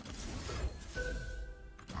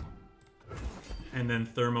 and then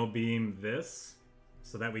Thermo Beam this,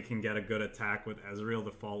 so that we can get a good attack with Ezreal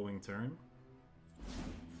the following turn.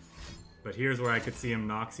 But here's where I could see him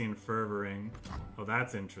Noxian Fervoring. Oh,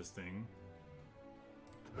 that's interesting.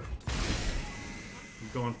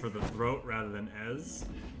 He's going for the throat rather than Ez.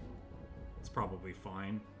 It's probably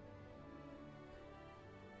fine.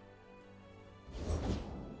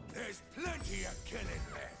 There's plenty of killing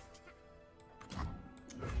left.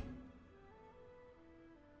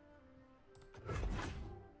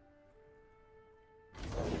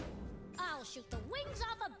 I'll shoot the wings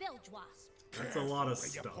off a bilge wasp. That's a lot of Where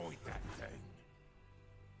you stuff. point that thing.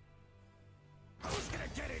 Who's gonna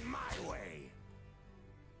get in my way?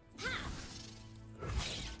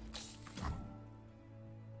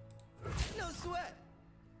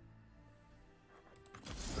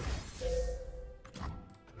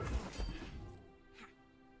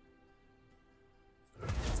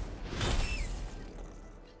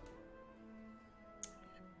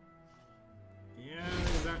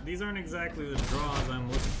 these aren't exactly the draws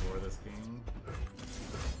I'm looking for this game.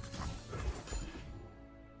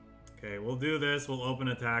 Okay, we'll do this. We'll open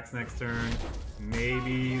attacks next turn.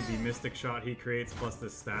 Maybe the Mystic Shot he creates plus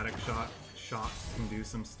this Static Shot can do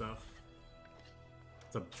some stuff.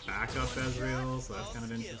 It's a backup Ezreal, so that's kind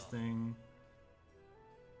of interesting.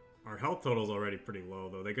 Our health total's already pretty low,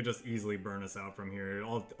 though. They could just easily burn us out from here.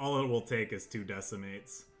 All it will take is 2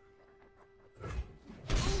 Decimates.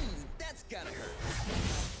 Ooh, that's gotta hurt.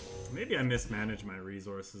 Maybe I mismanaged my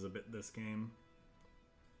resources a bit this game.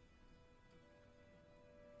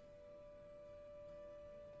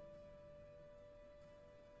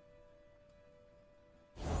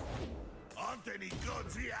 Aren't any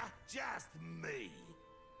gods here? Just me.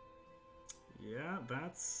 Yeah,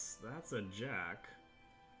 that's a Jack.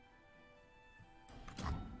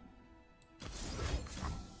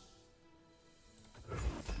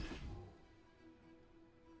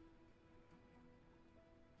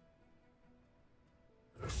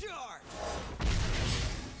 Charge!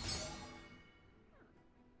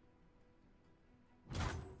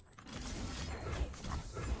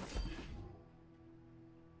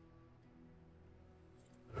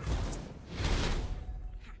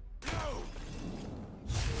 Go!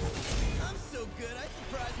 I'm so good, I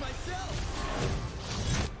surprised myself.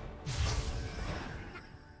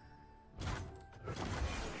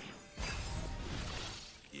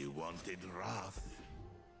 You wanted wrath.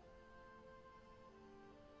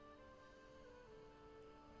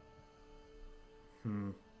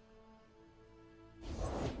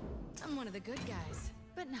 I'm one of the good guys,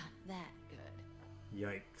 but not that good.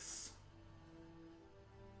 Yikes.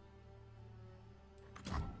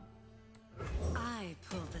 I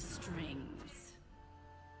pull the strings.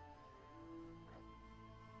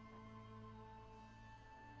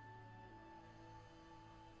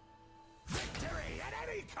 Victory at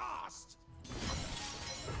any cost!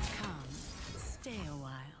 Come, stay a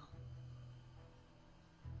while.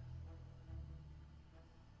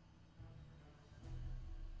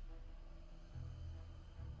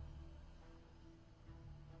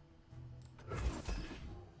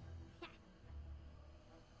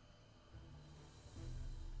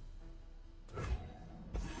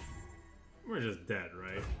 We're just dead,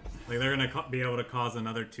 right? Like, they're gonna be able to cause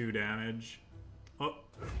another 2 damage. Oh.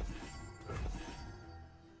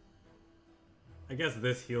 I guess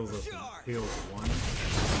this heals us. Heals 1.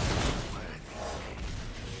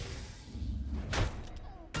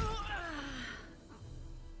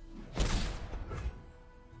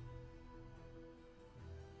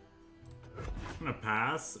 I'm gonna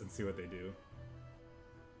pass and see what they do.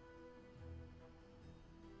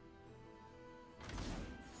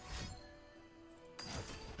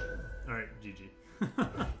 Alright, GG.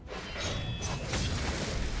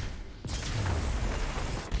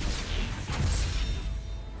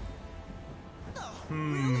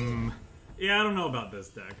 Yeah, I don't know about this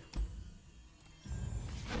deck.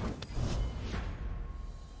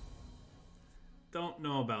 Don't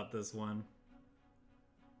know about this one.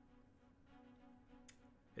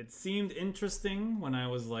 It seemed interesting when I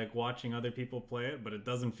was like watching other people play it, but it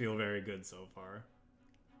doesn't feel very good so far.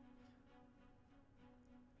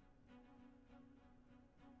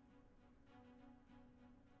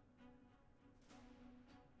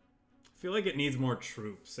 I feel like it needs more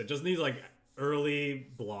troops. It just needs like early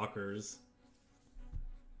blockers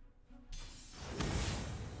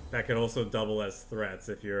that could also double as threats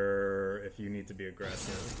if you need to be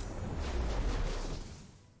aggressive.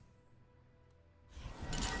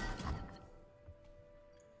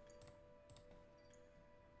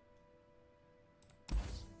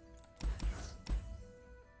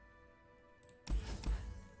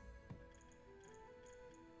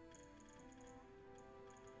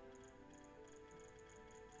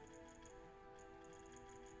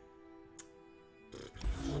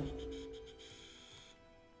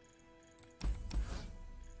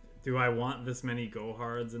 Do I want this many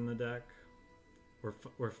Gohards in the deck?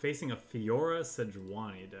 We're facing a Fiora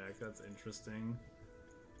Sejuani deck. That's interesting.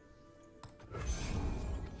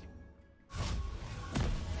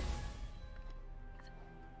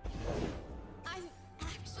 I'm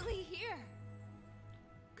actually here.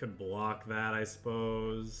 Could block that, I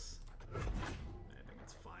suppose. I think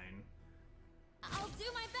it's fine. I'll do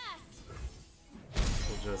my best.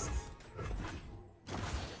 We'll just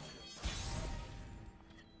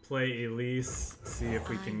play Elise, see if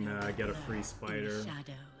we can get a free spider.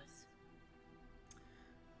 Shadows.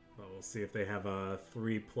 But we'll see if they have a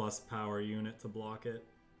 3+ power unit to block it.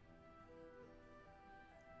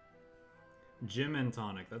 Jim and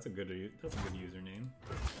Tonic, that's a good username.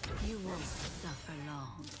 You won't suffer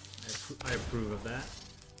long. I approve of that.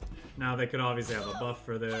 Now they could obviously have a buff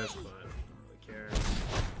for this, but I don't really care.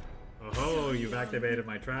 Oh, you've activated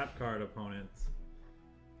my trap card, opponent.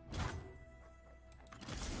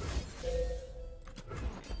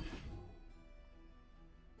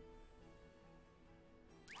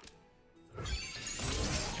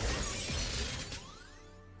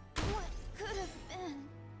 What could have been?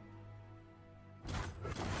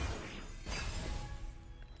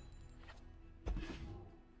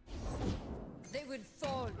 They would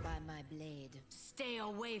fall by my blade. Stay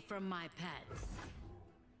away from my pets.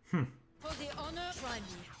 For the honor, try me.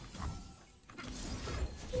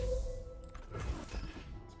 This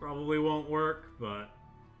probably won't work, but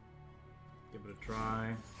give it a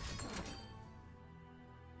try.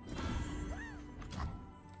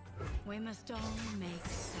 We must all make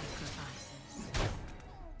sacrifices.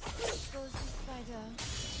 There goes the spider.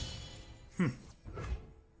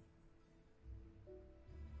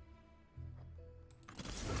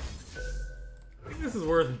 I think this is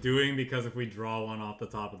worth doing because if we draw one off the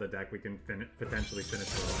top of the deck, we can potentially finish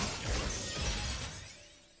it off.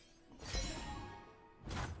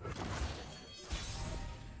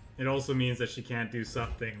 It also means that she can't do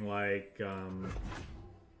something like,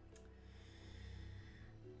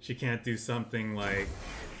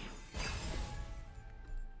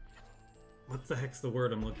 what the heck's the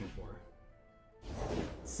word I'm looking for?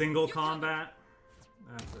 Single combat?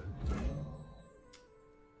 That's it.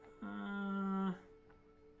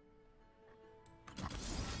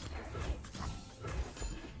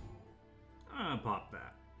 Pop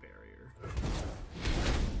that barrier.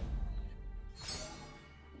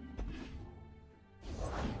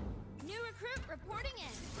 New recruit reporting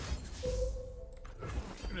in.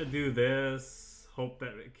 I'm gonna do this, hope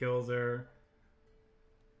that it kills her.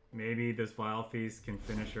 Maybe this Vile Feast can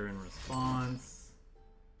finish her in response.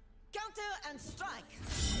 Counter and strike.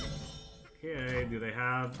 Okay, do they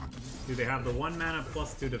have the 1 mana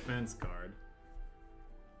 +2 defense card?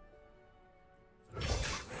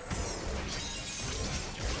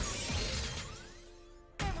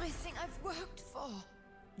 Everything I've worked for.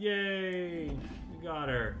 Yay! We got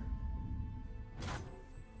her.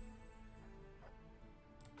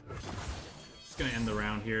 Just gonna end the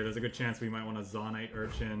round here. There's a good chance we might want to Zonite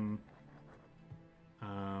Urchin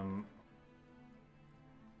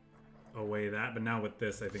away that, but now with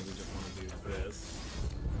this, I think we just want to do this.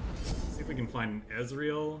 See if we can find an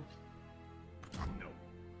Ezreal. No.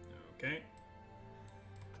 Okay.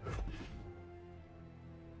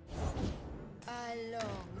 I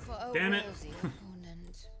long for a Damn it. worthy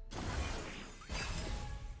opponent.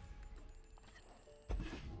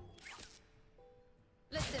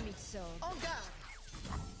 Let them eat so. On guard.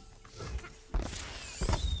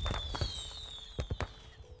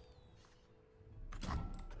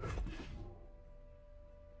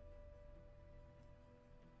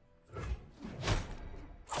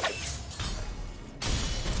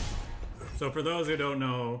 So for those who don't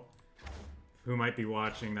know, who might be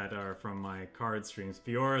watching that are from my card streams,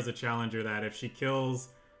 Fiora is a challenger that if she kills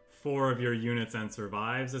 4 of your units and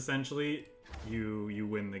survives, essentially, you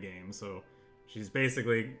win the game. So she's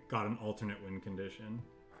basically got an alternate win condition.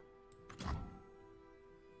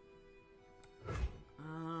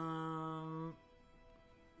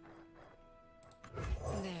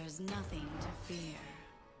 There's nothing to fear.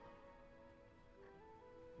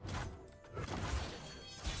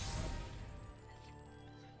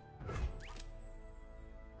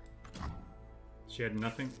 She had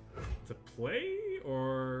nothing to play,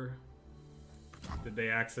 or did they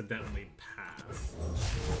accidentally pass?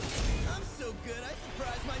 I'm so good, I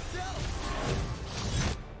surprised myself.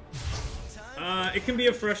 It can be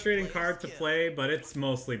a frustrating card to play, but it's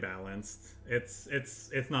mostly balanced.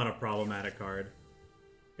 It's not a problematic card.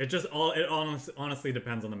 It honestly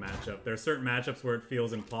depends on the matchup. There are certain matchups where it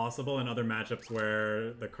feels impossible, and other matchups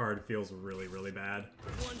where the card feels really, really bad.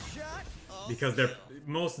 One shot, Because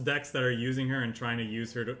most decks that are using her and trying to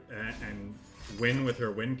use her to and win with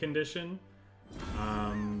her win condition,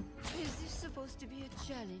 Is this supposed to be a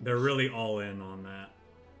challenge? they're really all in on that.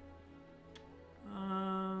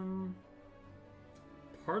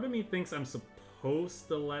 Part of me thinks I'm supposed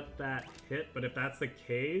to let that hit, but if that's the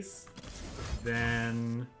case,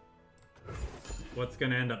 then what's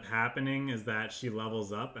going to end up happening is that she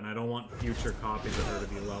levels up, and I don't want future copies of her to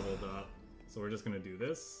be leveled up. So we're just going to do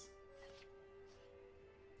this.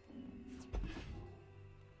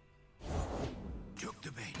 Took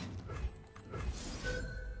the bait.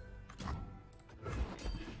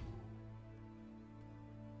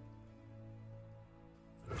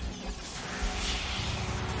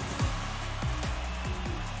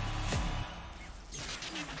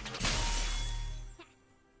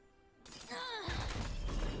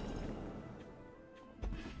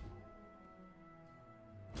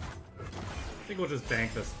 think we'll just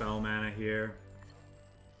bank the spell mana here.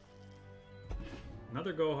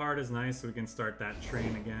 Another go hard is nice, so we can start that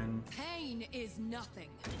train again. Pain is nothing.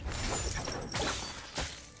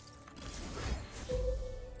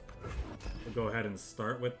 We'll go ahead and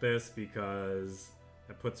start with this because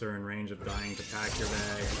that puts her in range of dying to pack your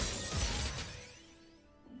bag.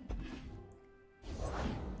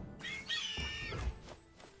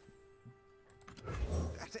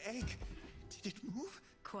 That egg, did it move?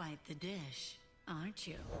 Quite the dish, aren't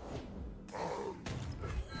you?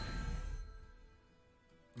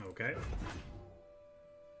 Okay.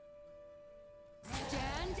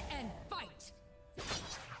 Stand and fight. You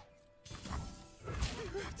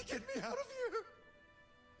have to get me out of here.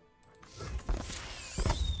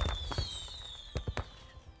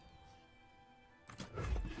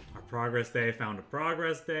 Our progress day found a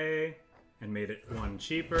progress day and made it one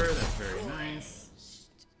cheaper. That's very nice.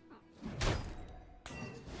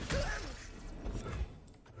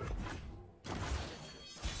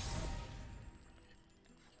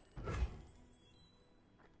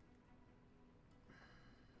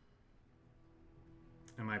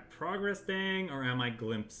 Am I progress daying or am I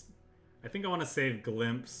glimpse? I think I want to save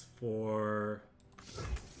glimpse for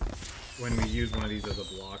when we use one of these as a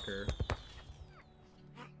blocker.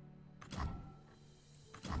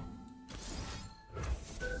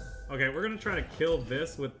 Okay, we're gonna try to kill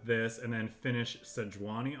this with this and then finish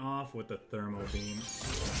Sejuani off with the thermal beam.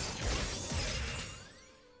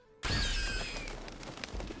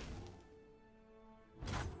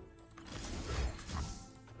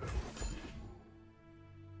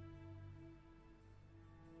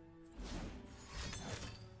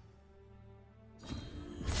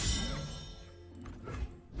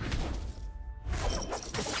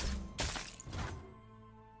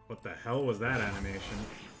 What the hell was that animation?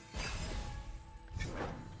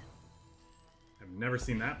 I've never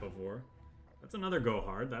seen that before. That's another go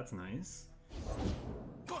hard, that's nice.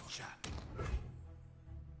 Gotcha.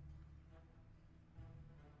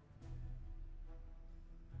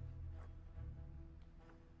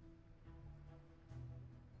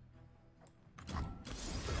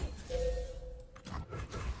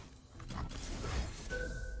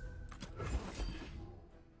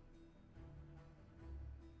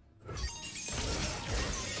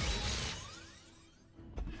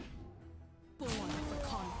 Born for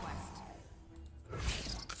conquest.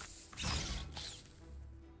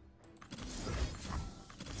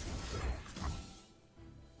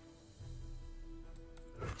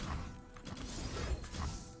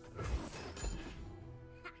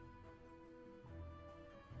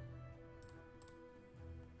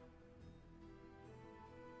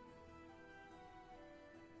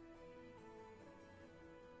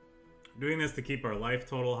 Doing this to keep our life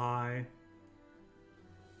total high.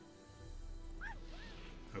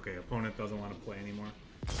 Okay, opponent doesn't want to play anymore.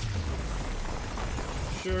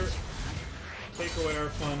 Sure. Take away our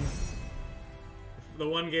fun. The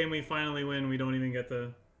one game we finally win, we don't even get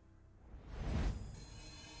to...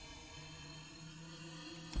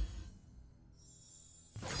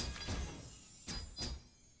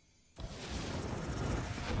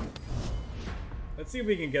 Let's see if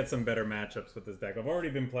we can get some better matchups with this deck. I've already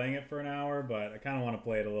been playing it for an hour, but I kind of want to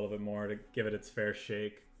play it a little bit more to give it its fair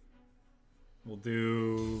shake. We'll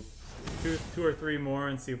do two or three more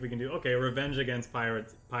and see if we can do... Okay, Revenge against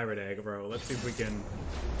Pirate Egg, bro. Let's see if we can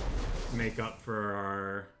make up for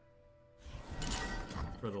our...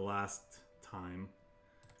 for the last time.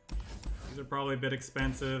 These are probably a bit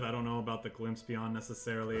expensive. I don't know about the Glimpse Beyond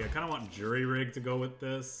necessarily. I kind of want Jury Rig to go with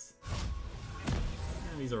this.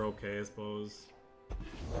 These are okay, I suppose.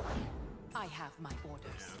 I have my orders.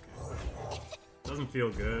 Yeah, okay. Doesn't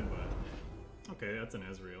feel good, but... Okay, that's an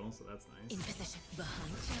Ezreal, so that's nice. In position. Behind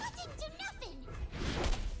you. Nothing to nothing.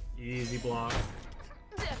 Easy block.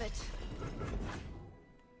 Debit.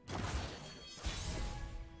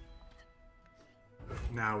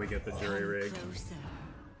 Now we get the Jury Rig. Closer.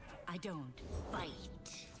 I don't bite.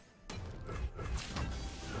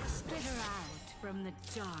 Spit her out from the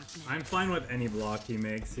darkness. I'm fine with any block he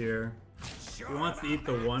makes here. If he wants to eat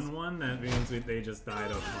the 1/1, that means they just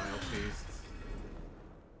died of Vile Feast.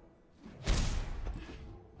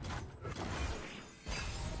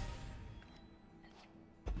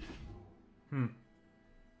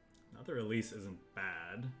 Another release isn't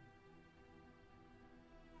bad.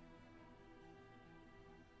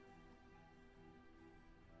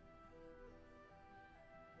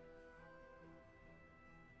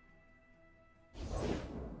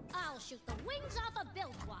 I'll shoot the wings off a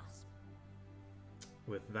bilge wasp.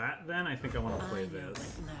 With that, then, I think I want to play I know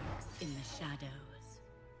this. what lurks in the shadows.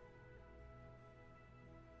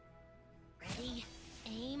 Ready,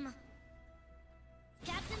 aim,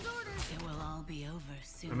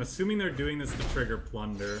 soon. I'm assuming they're doing this to trigger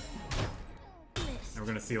Plunder. And we're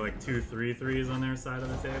gonna see like 2 3/3s on their side of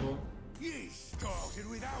the table. Ye started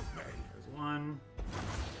without me. There's one.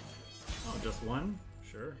 Oh, just one?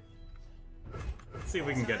 Sure. Let's see if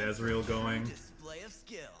we can get Ezreal going. Display of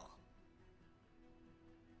skill.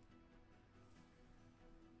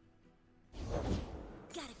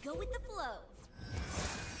 Gotta go with the flow.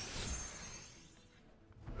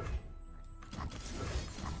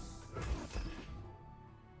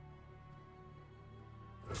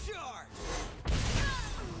 Charge.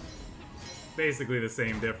 Basically the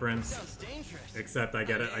same difference, Sounds dangerous. except I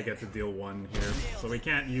get to deal 1 here. So we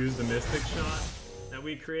can't use the Mystic Shot that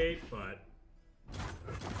we create, but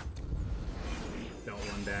dealt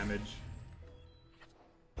 1 damage.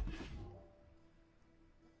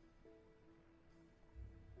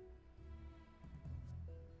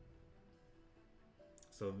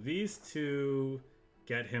 So these 2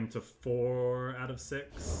 get him to 4 out of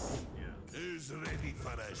 6. Yeah. Who's ready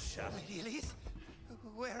for a shot? Elise,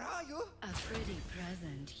 where are you? A pretty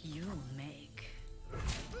present you'll make.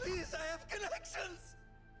 Please, I have connections.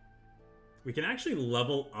 We can actually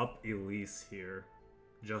level up Elise here,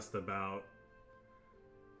 just about.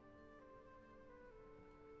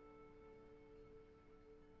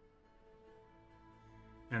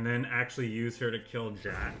 And then actually use her to kill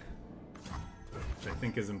Jack, which I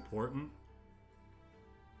think is important.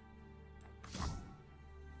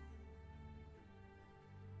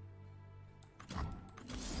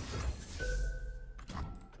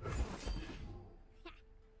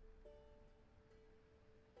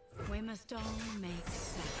 We must all make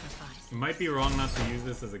sacrifices. It might be wrong not to use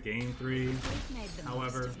this as a game 3, We've made the most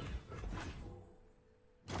however. of you.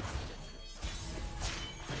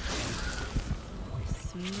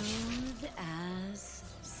 Smooth as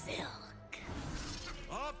silk.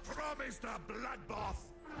 I promised a bloodbath.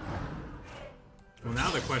 Well, now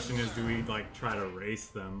the question is, do we like try to race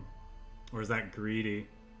them, or is that greedy?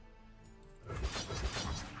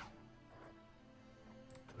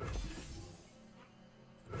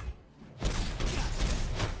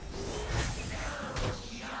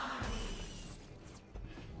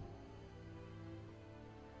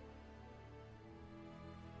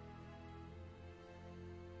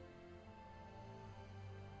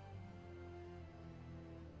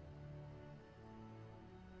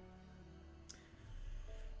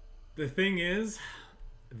 The thing is,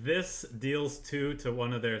 this deals 2 to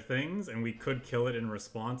one of their things, and we could kill it in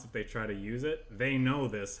response if they try to use it. They know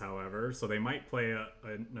this, however, so they might play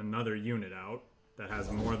another unit out that has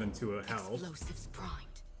more than 2 health. Explosives primed.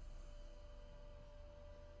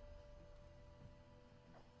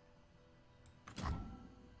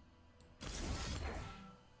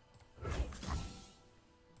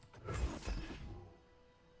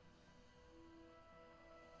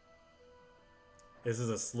 This is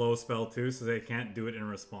a slow spell too, so they can't do it in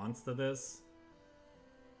response to this.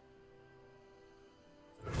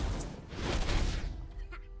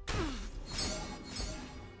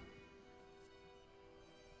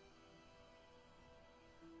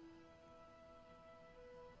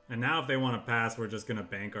 And now if they want to pass, we're just going to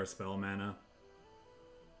bank our spell mana.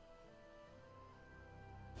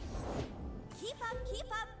 Keep up, keep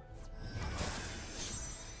up.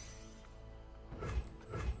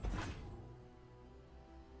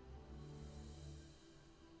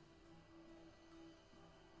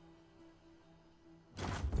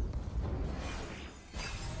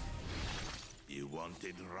 You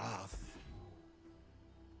wanted wrath.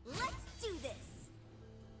 Let's do this.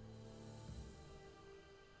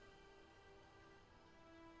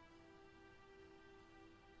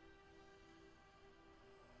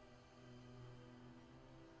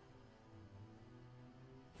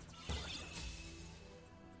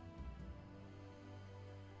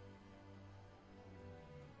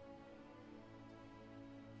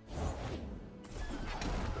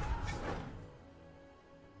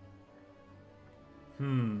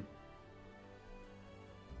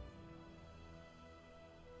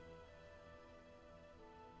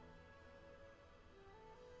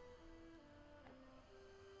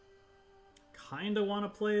 Kinda want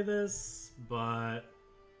to play this, but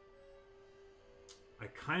I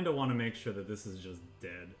kinda want to make sure that this is just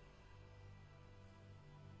dead.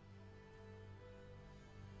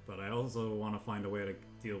 But I also want to find a way to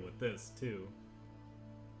deal with this too.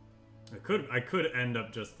 I could end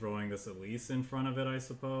up just throwing this Elise in front of it, I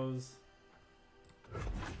suppose.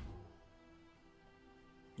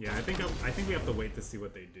 Yeah, I think we have to wait to see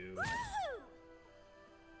what they do.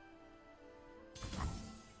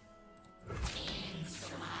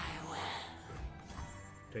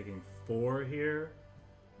 Taking 4 here.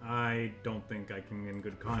 I don't think I can in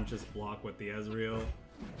good conscience block with the Ezreal.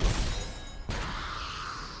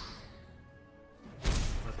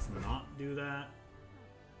 Let's not do that.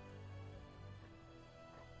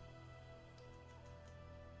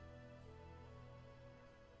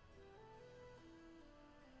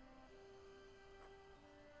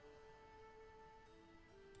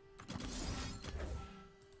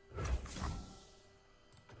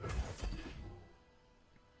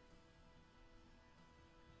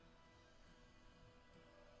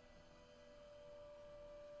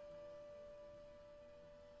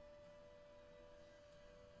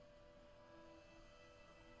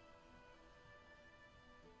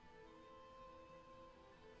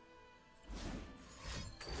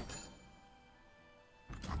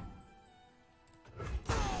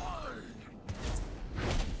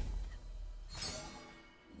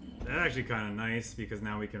 That's actually kind of nice because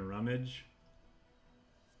now we can rummage.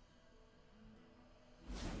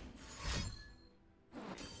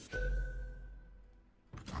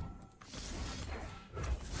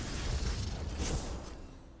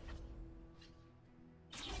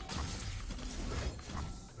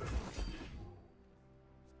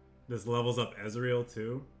 This levels up Ezreal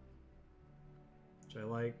too, which I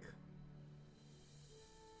like.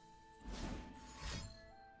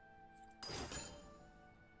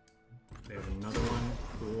 They have another one.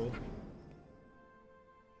 Cool.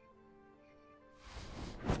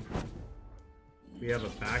 We have a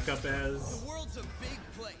backup as. The world's a big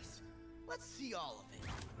place. Let's see all of it.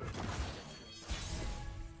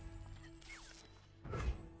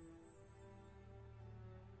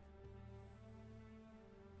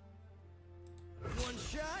 One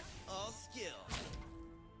shot, all skill.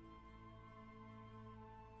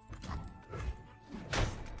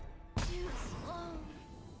 Too slow.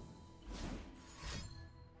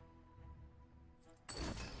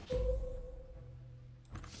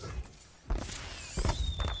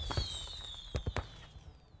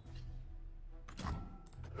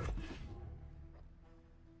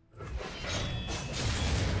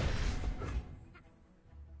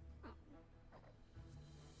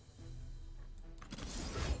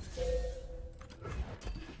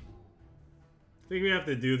 I think we have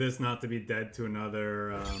to do this not to be dead to another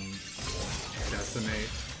decimate.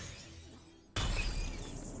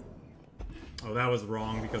 Oh, that was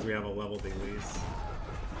wrong because we have a level release.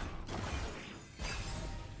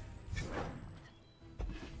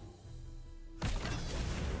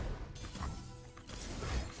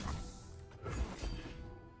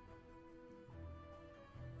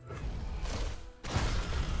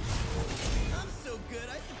 I'm so good,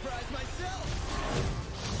 I surprised myself.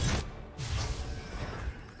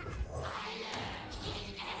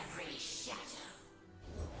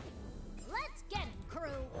 Let's get 'em, crew.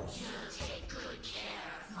 You'll take good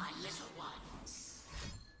care of my little ones.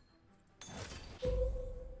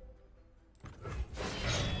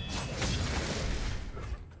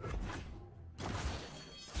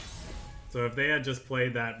 So if they had just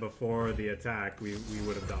played that before the attack, we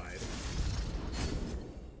would have died.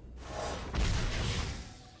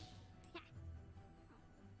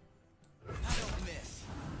 I don't miss.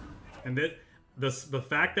 And the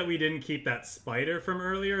fact that we didn't keep that spider from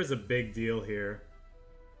earlier is a big deal here.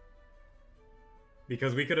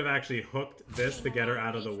 Because we could have actually hooked this to get her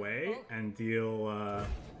out of the way and deal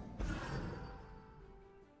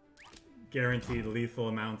guaranteed lethal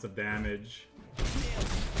amounts of damage.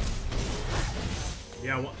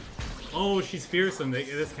 Yeah, well, oh, she's fearsome.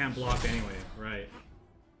 This can't block anyway. Right.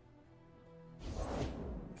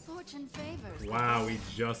 Fortune favors. Wow, we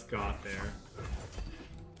just got there.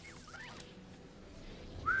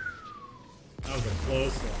 That was a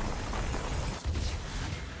close one.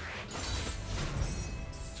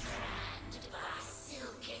 Strand by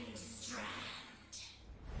silken strand.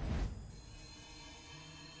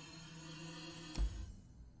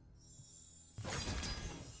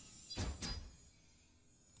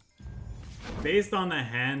 Based on the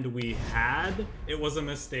hand we had, it was a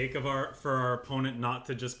mistake of for our opponent not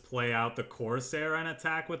to just play out the Corsair and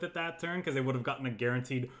attack with it that turn, because they would have gotten a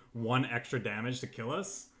guaranteed 1 extra damage to kill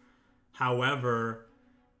us. However,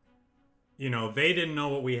 you know, they didn't know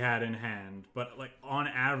what we had in hand. But like on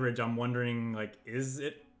average, I'm wondering, like, is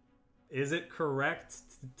it correct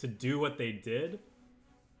to do what they did?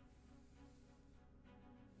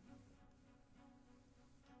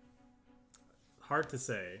 Hard to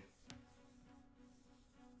say.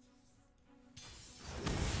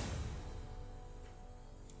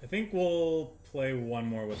 I think we'll play one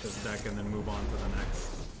more with this deck and then move on to the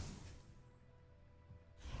next.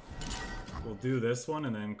 We'll do this one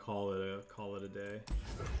and then call it a day.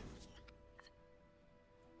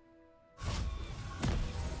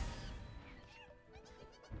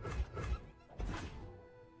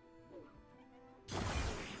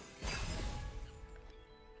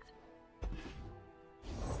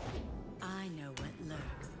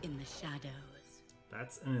 shadows.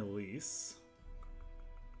 That's an Elise.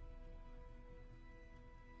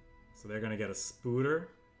 So they're gonna get a Spooter.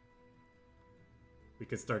 We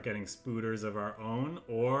could start getting Spooters of our own,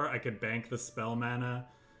 or I could bank the spell mana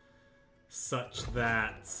such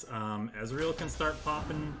that Ezreal can start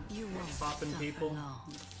popping people.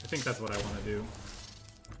 Long. I think that's what I want to do.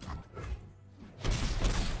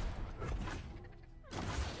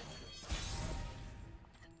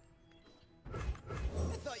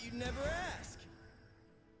 I thought you'd never ask.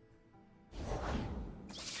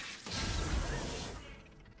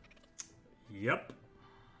 Yep.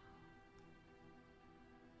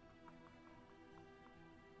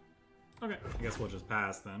 Okay, I guess we'll just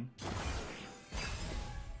pass then.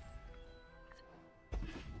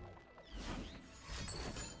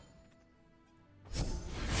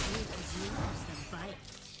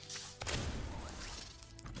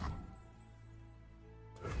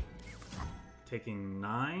 Taking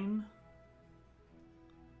 9.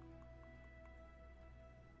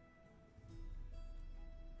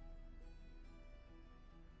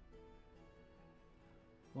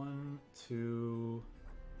 One, two.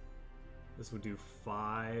 This would do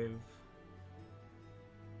 5.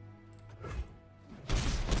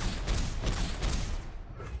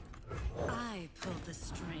 I pull the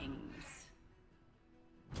strings.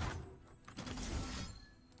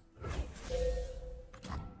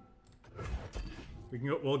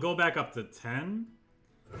 We'll go back up to 10.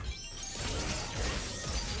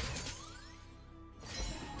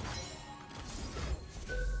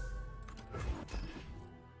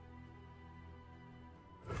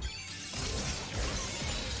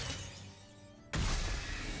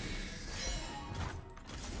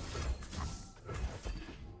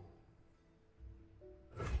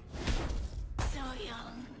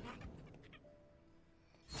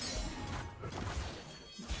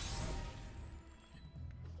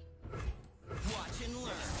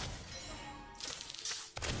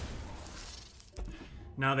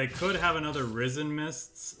 Now they could have another Risen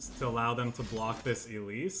Mists to allow them to block this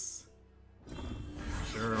Elise.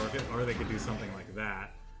 Sure, or they could do something like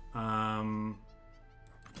that. I mean,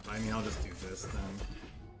 I'll just do this then.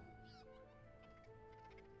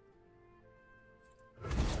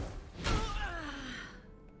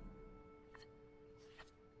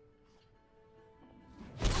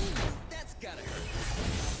 That's gotta hurt.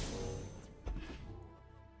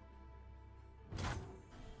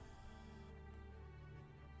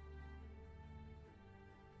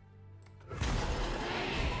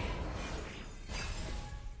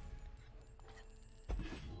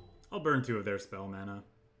 I'll burn 2 of their spell mana.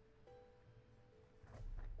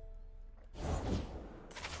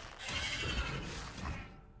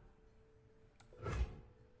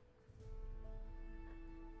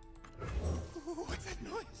 What's that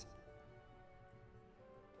noise?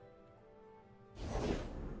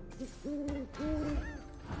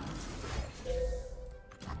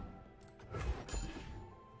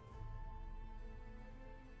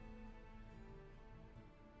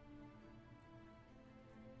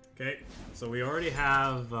 Okay, so we already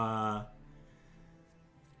have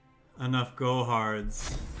enough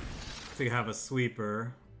Gohards to have a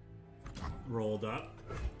sweeper rolled up.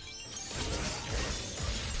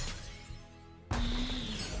 Let's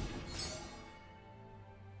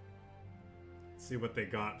see what they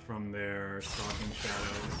got from their Stalking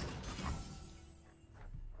Shadows.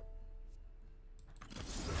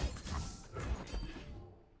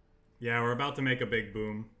 Yeah, we're about to make a big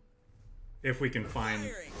boom. If we can find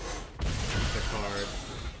the card.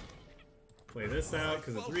 Play this out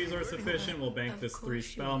because it's resource efficient. We'll bank this 3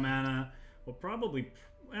 spell mana. We'll probably,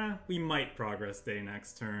 we might progress day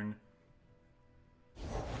next turn.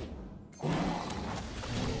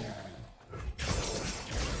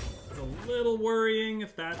 It's a little worrying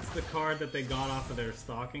if that's the card that they got off of their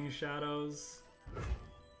Stalking Shadows.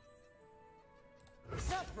 It's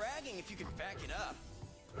not bragging if you can back it up.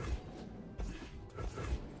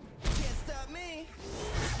 Can't stop me.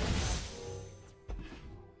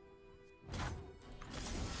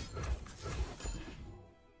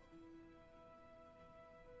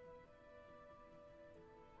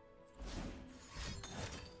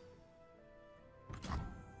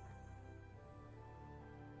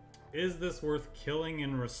 Is this worth killing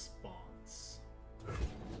in response?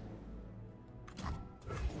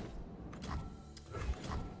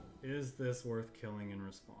 Is this worth killing in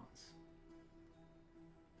response?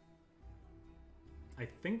 I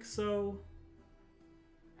think so.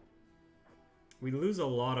 We lose a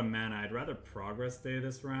lot of mana. I'd rather progress day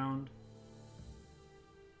this round.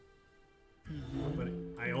 But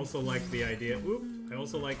I also like the idea. I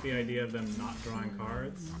also like the idea of them not drawing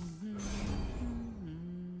cards.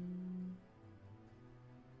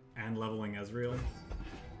 and leveling Ezreal.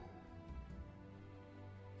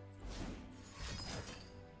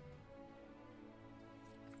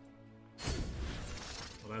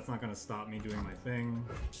 Well, that's not gonna stop me doing my thing.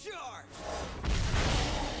 Charge!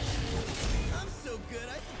 I'm so good,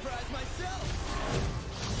 I surprise myself!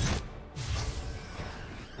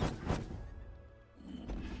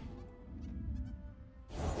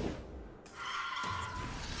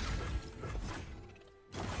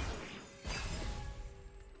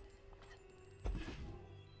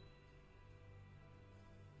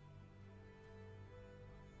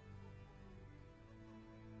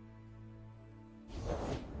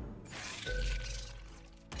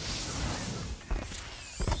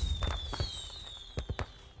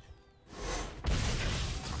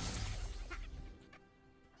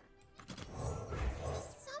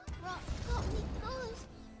 Some rock got me good.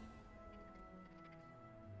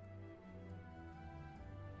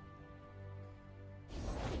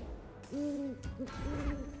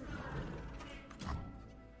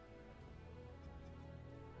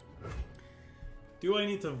 Do I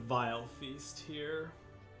need to Vile Feast here?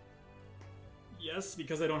 Yes,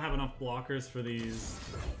 because I don't have enough blockers for these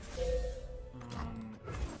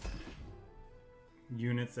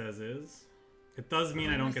units as is. It does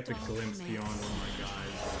mean I don't get to glimpse beyond one of my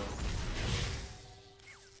guys.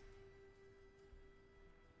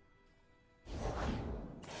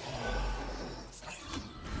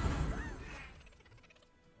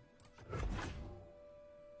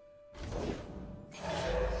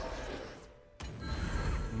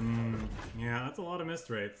 Yeah, that's a lot of missed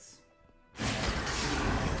rates.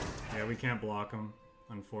 Yeah, we can't block them,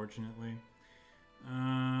 unfortunately.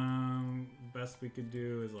 Best we could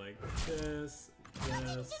do is like this,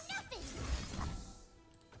 this,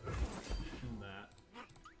 and that.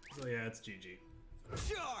 So yeah, it's GG.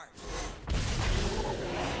 Charge!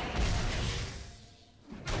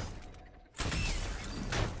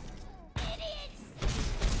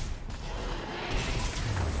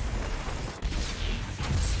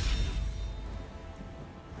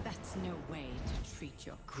 That's no way to treat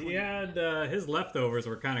your queen. He had, his leftovers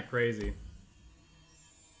were kind of crazy.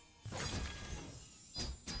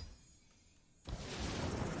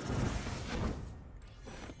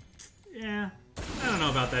 Yeah, I don't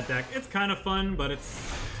know about that deck. It's kind of fun, but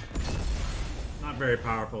it's not very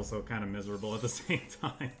powerful, so kind of miserable at the same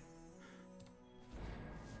time.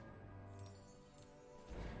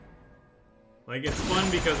 Like, it's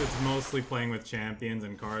fun because it's mostly playing with champions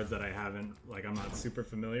and cards that I haven't, like, I'm not super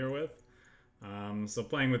familiar with. So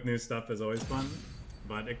playing with new stuff is always fun.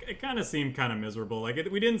 But it kind of seemed kind of miserable. Like,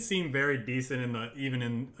 we didn't seem very decent in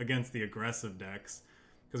the against the aggressive decks.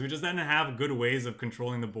 Because we just didn't have good ways of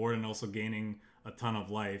controlling the board and also gaining a ton of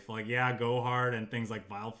life. Like, yeah, Go Hard and things like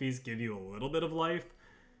Vile Feast give you a little bit of life.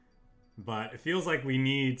 But it feels like we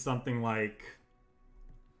need something like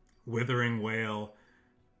Withering Wail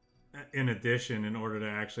in addition in order to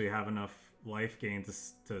actually have enough life gain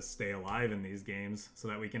to stay alive in these games. So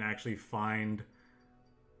that we can actually find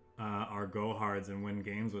our Go Hards and win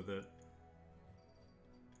games with it.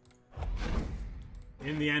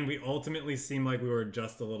 In the end, we ultimately seemed like we were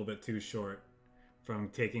just a little bit too short from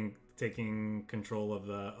taking control of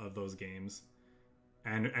those games,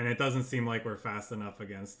 and it doesn't seem like we're fast enough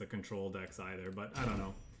against the control decks either. But I don't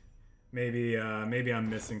know. Maybe I'm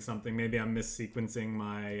missing something. Maybe I'm missequencing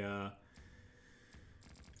my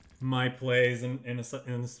my plays in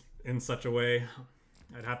such a way.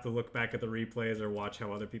 I'd have to look back at the replays or watch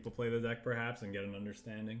how other people play the deck perhaps and get an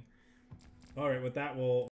understanding. All right, with that, we'll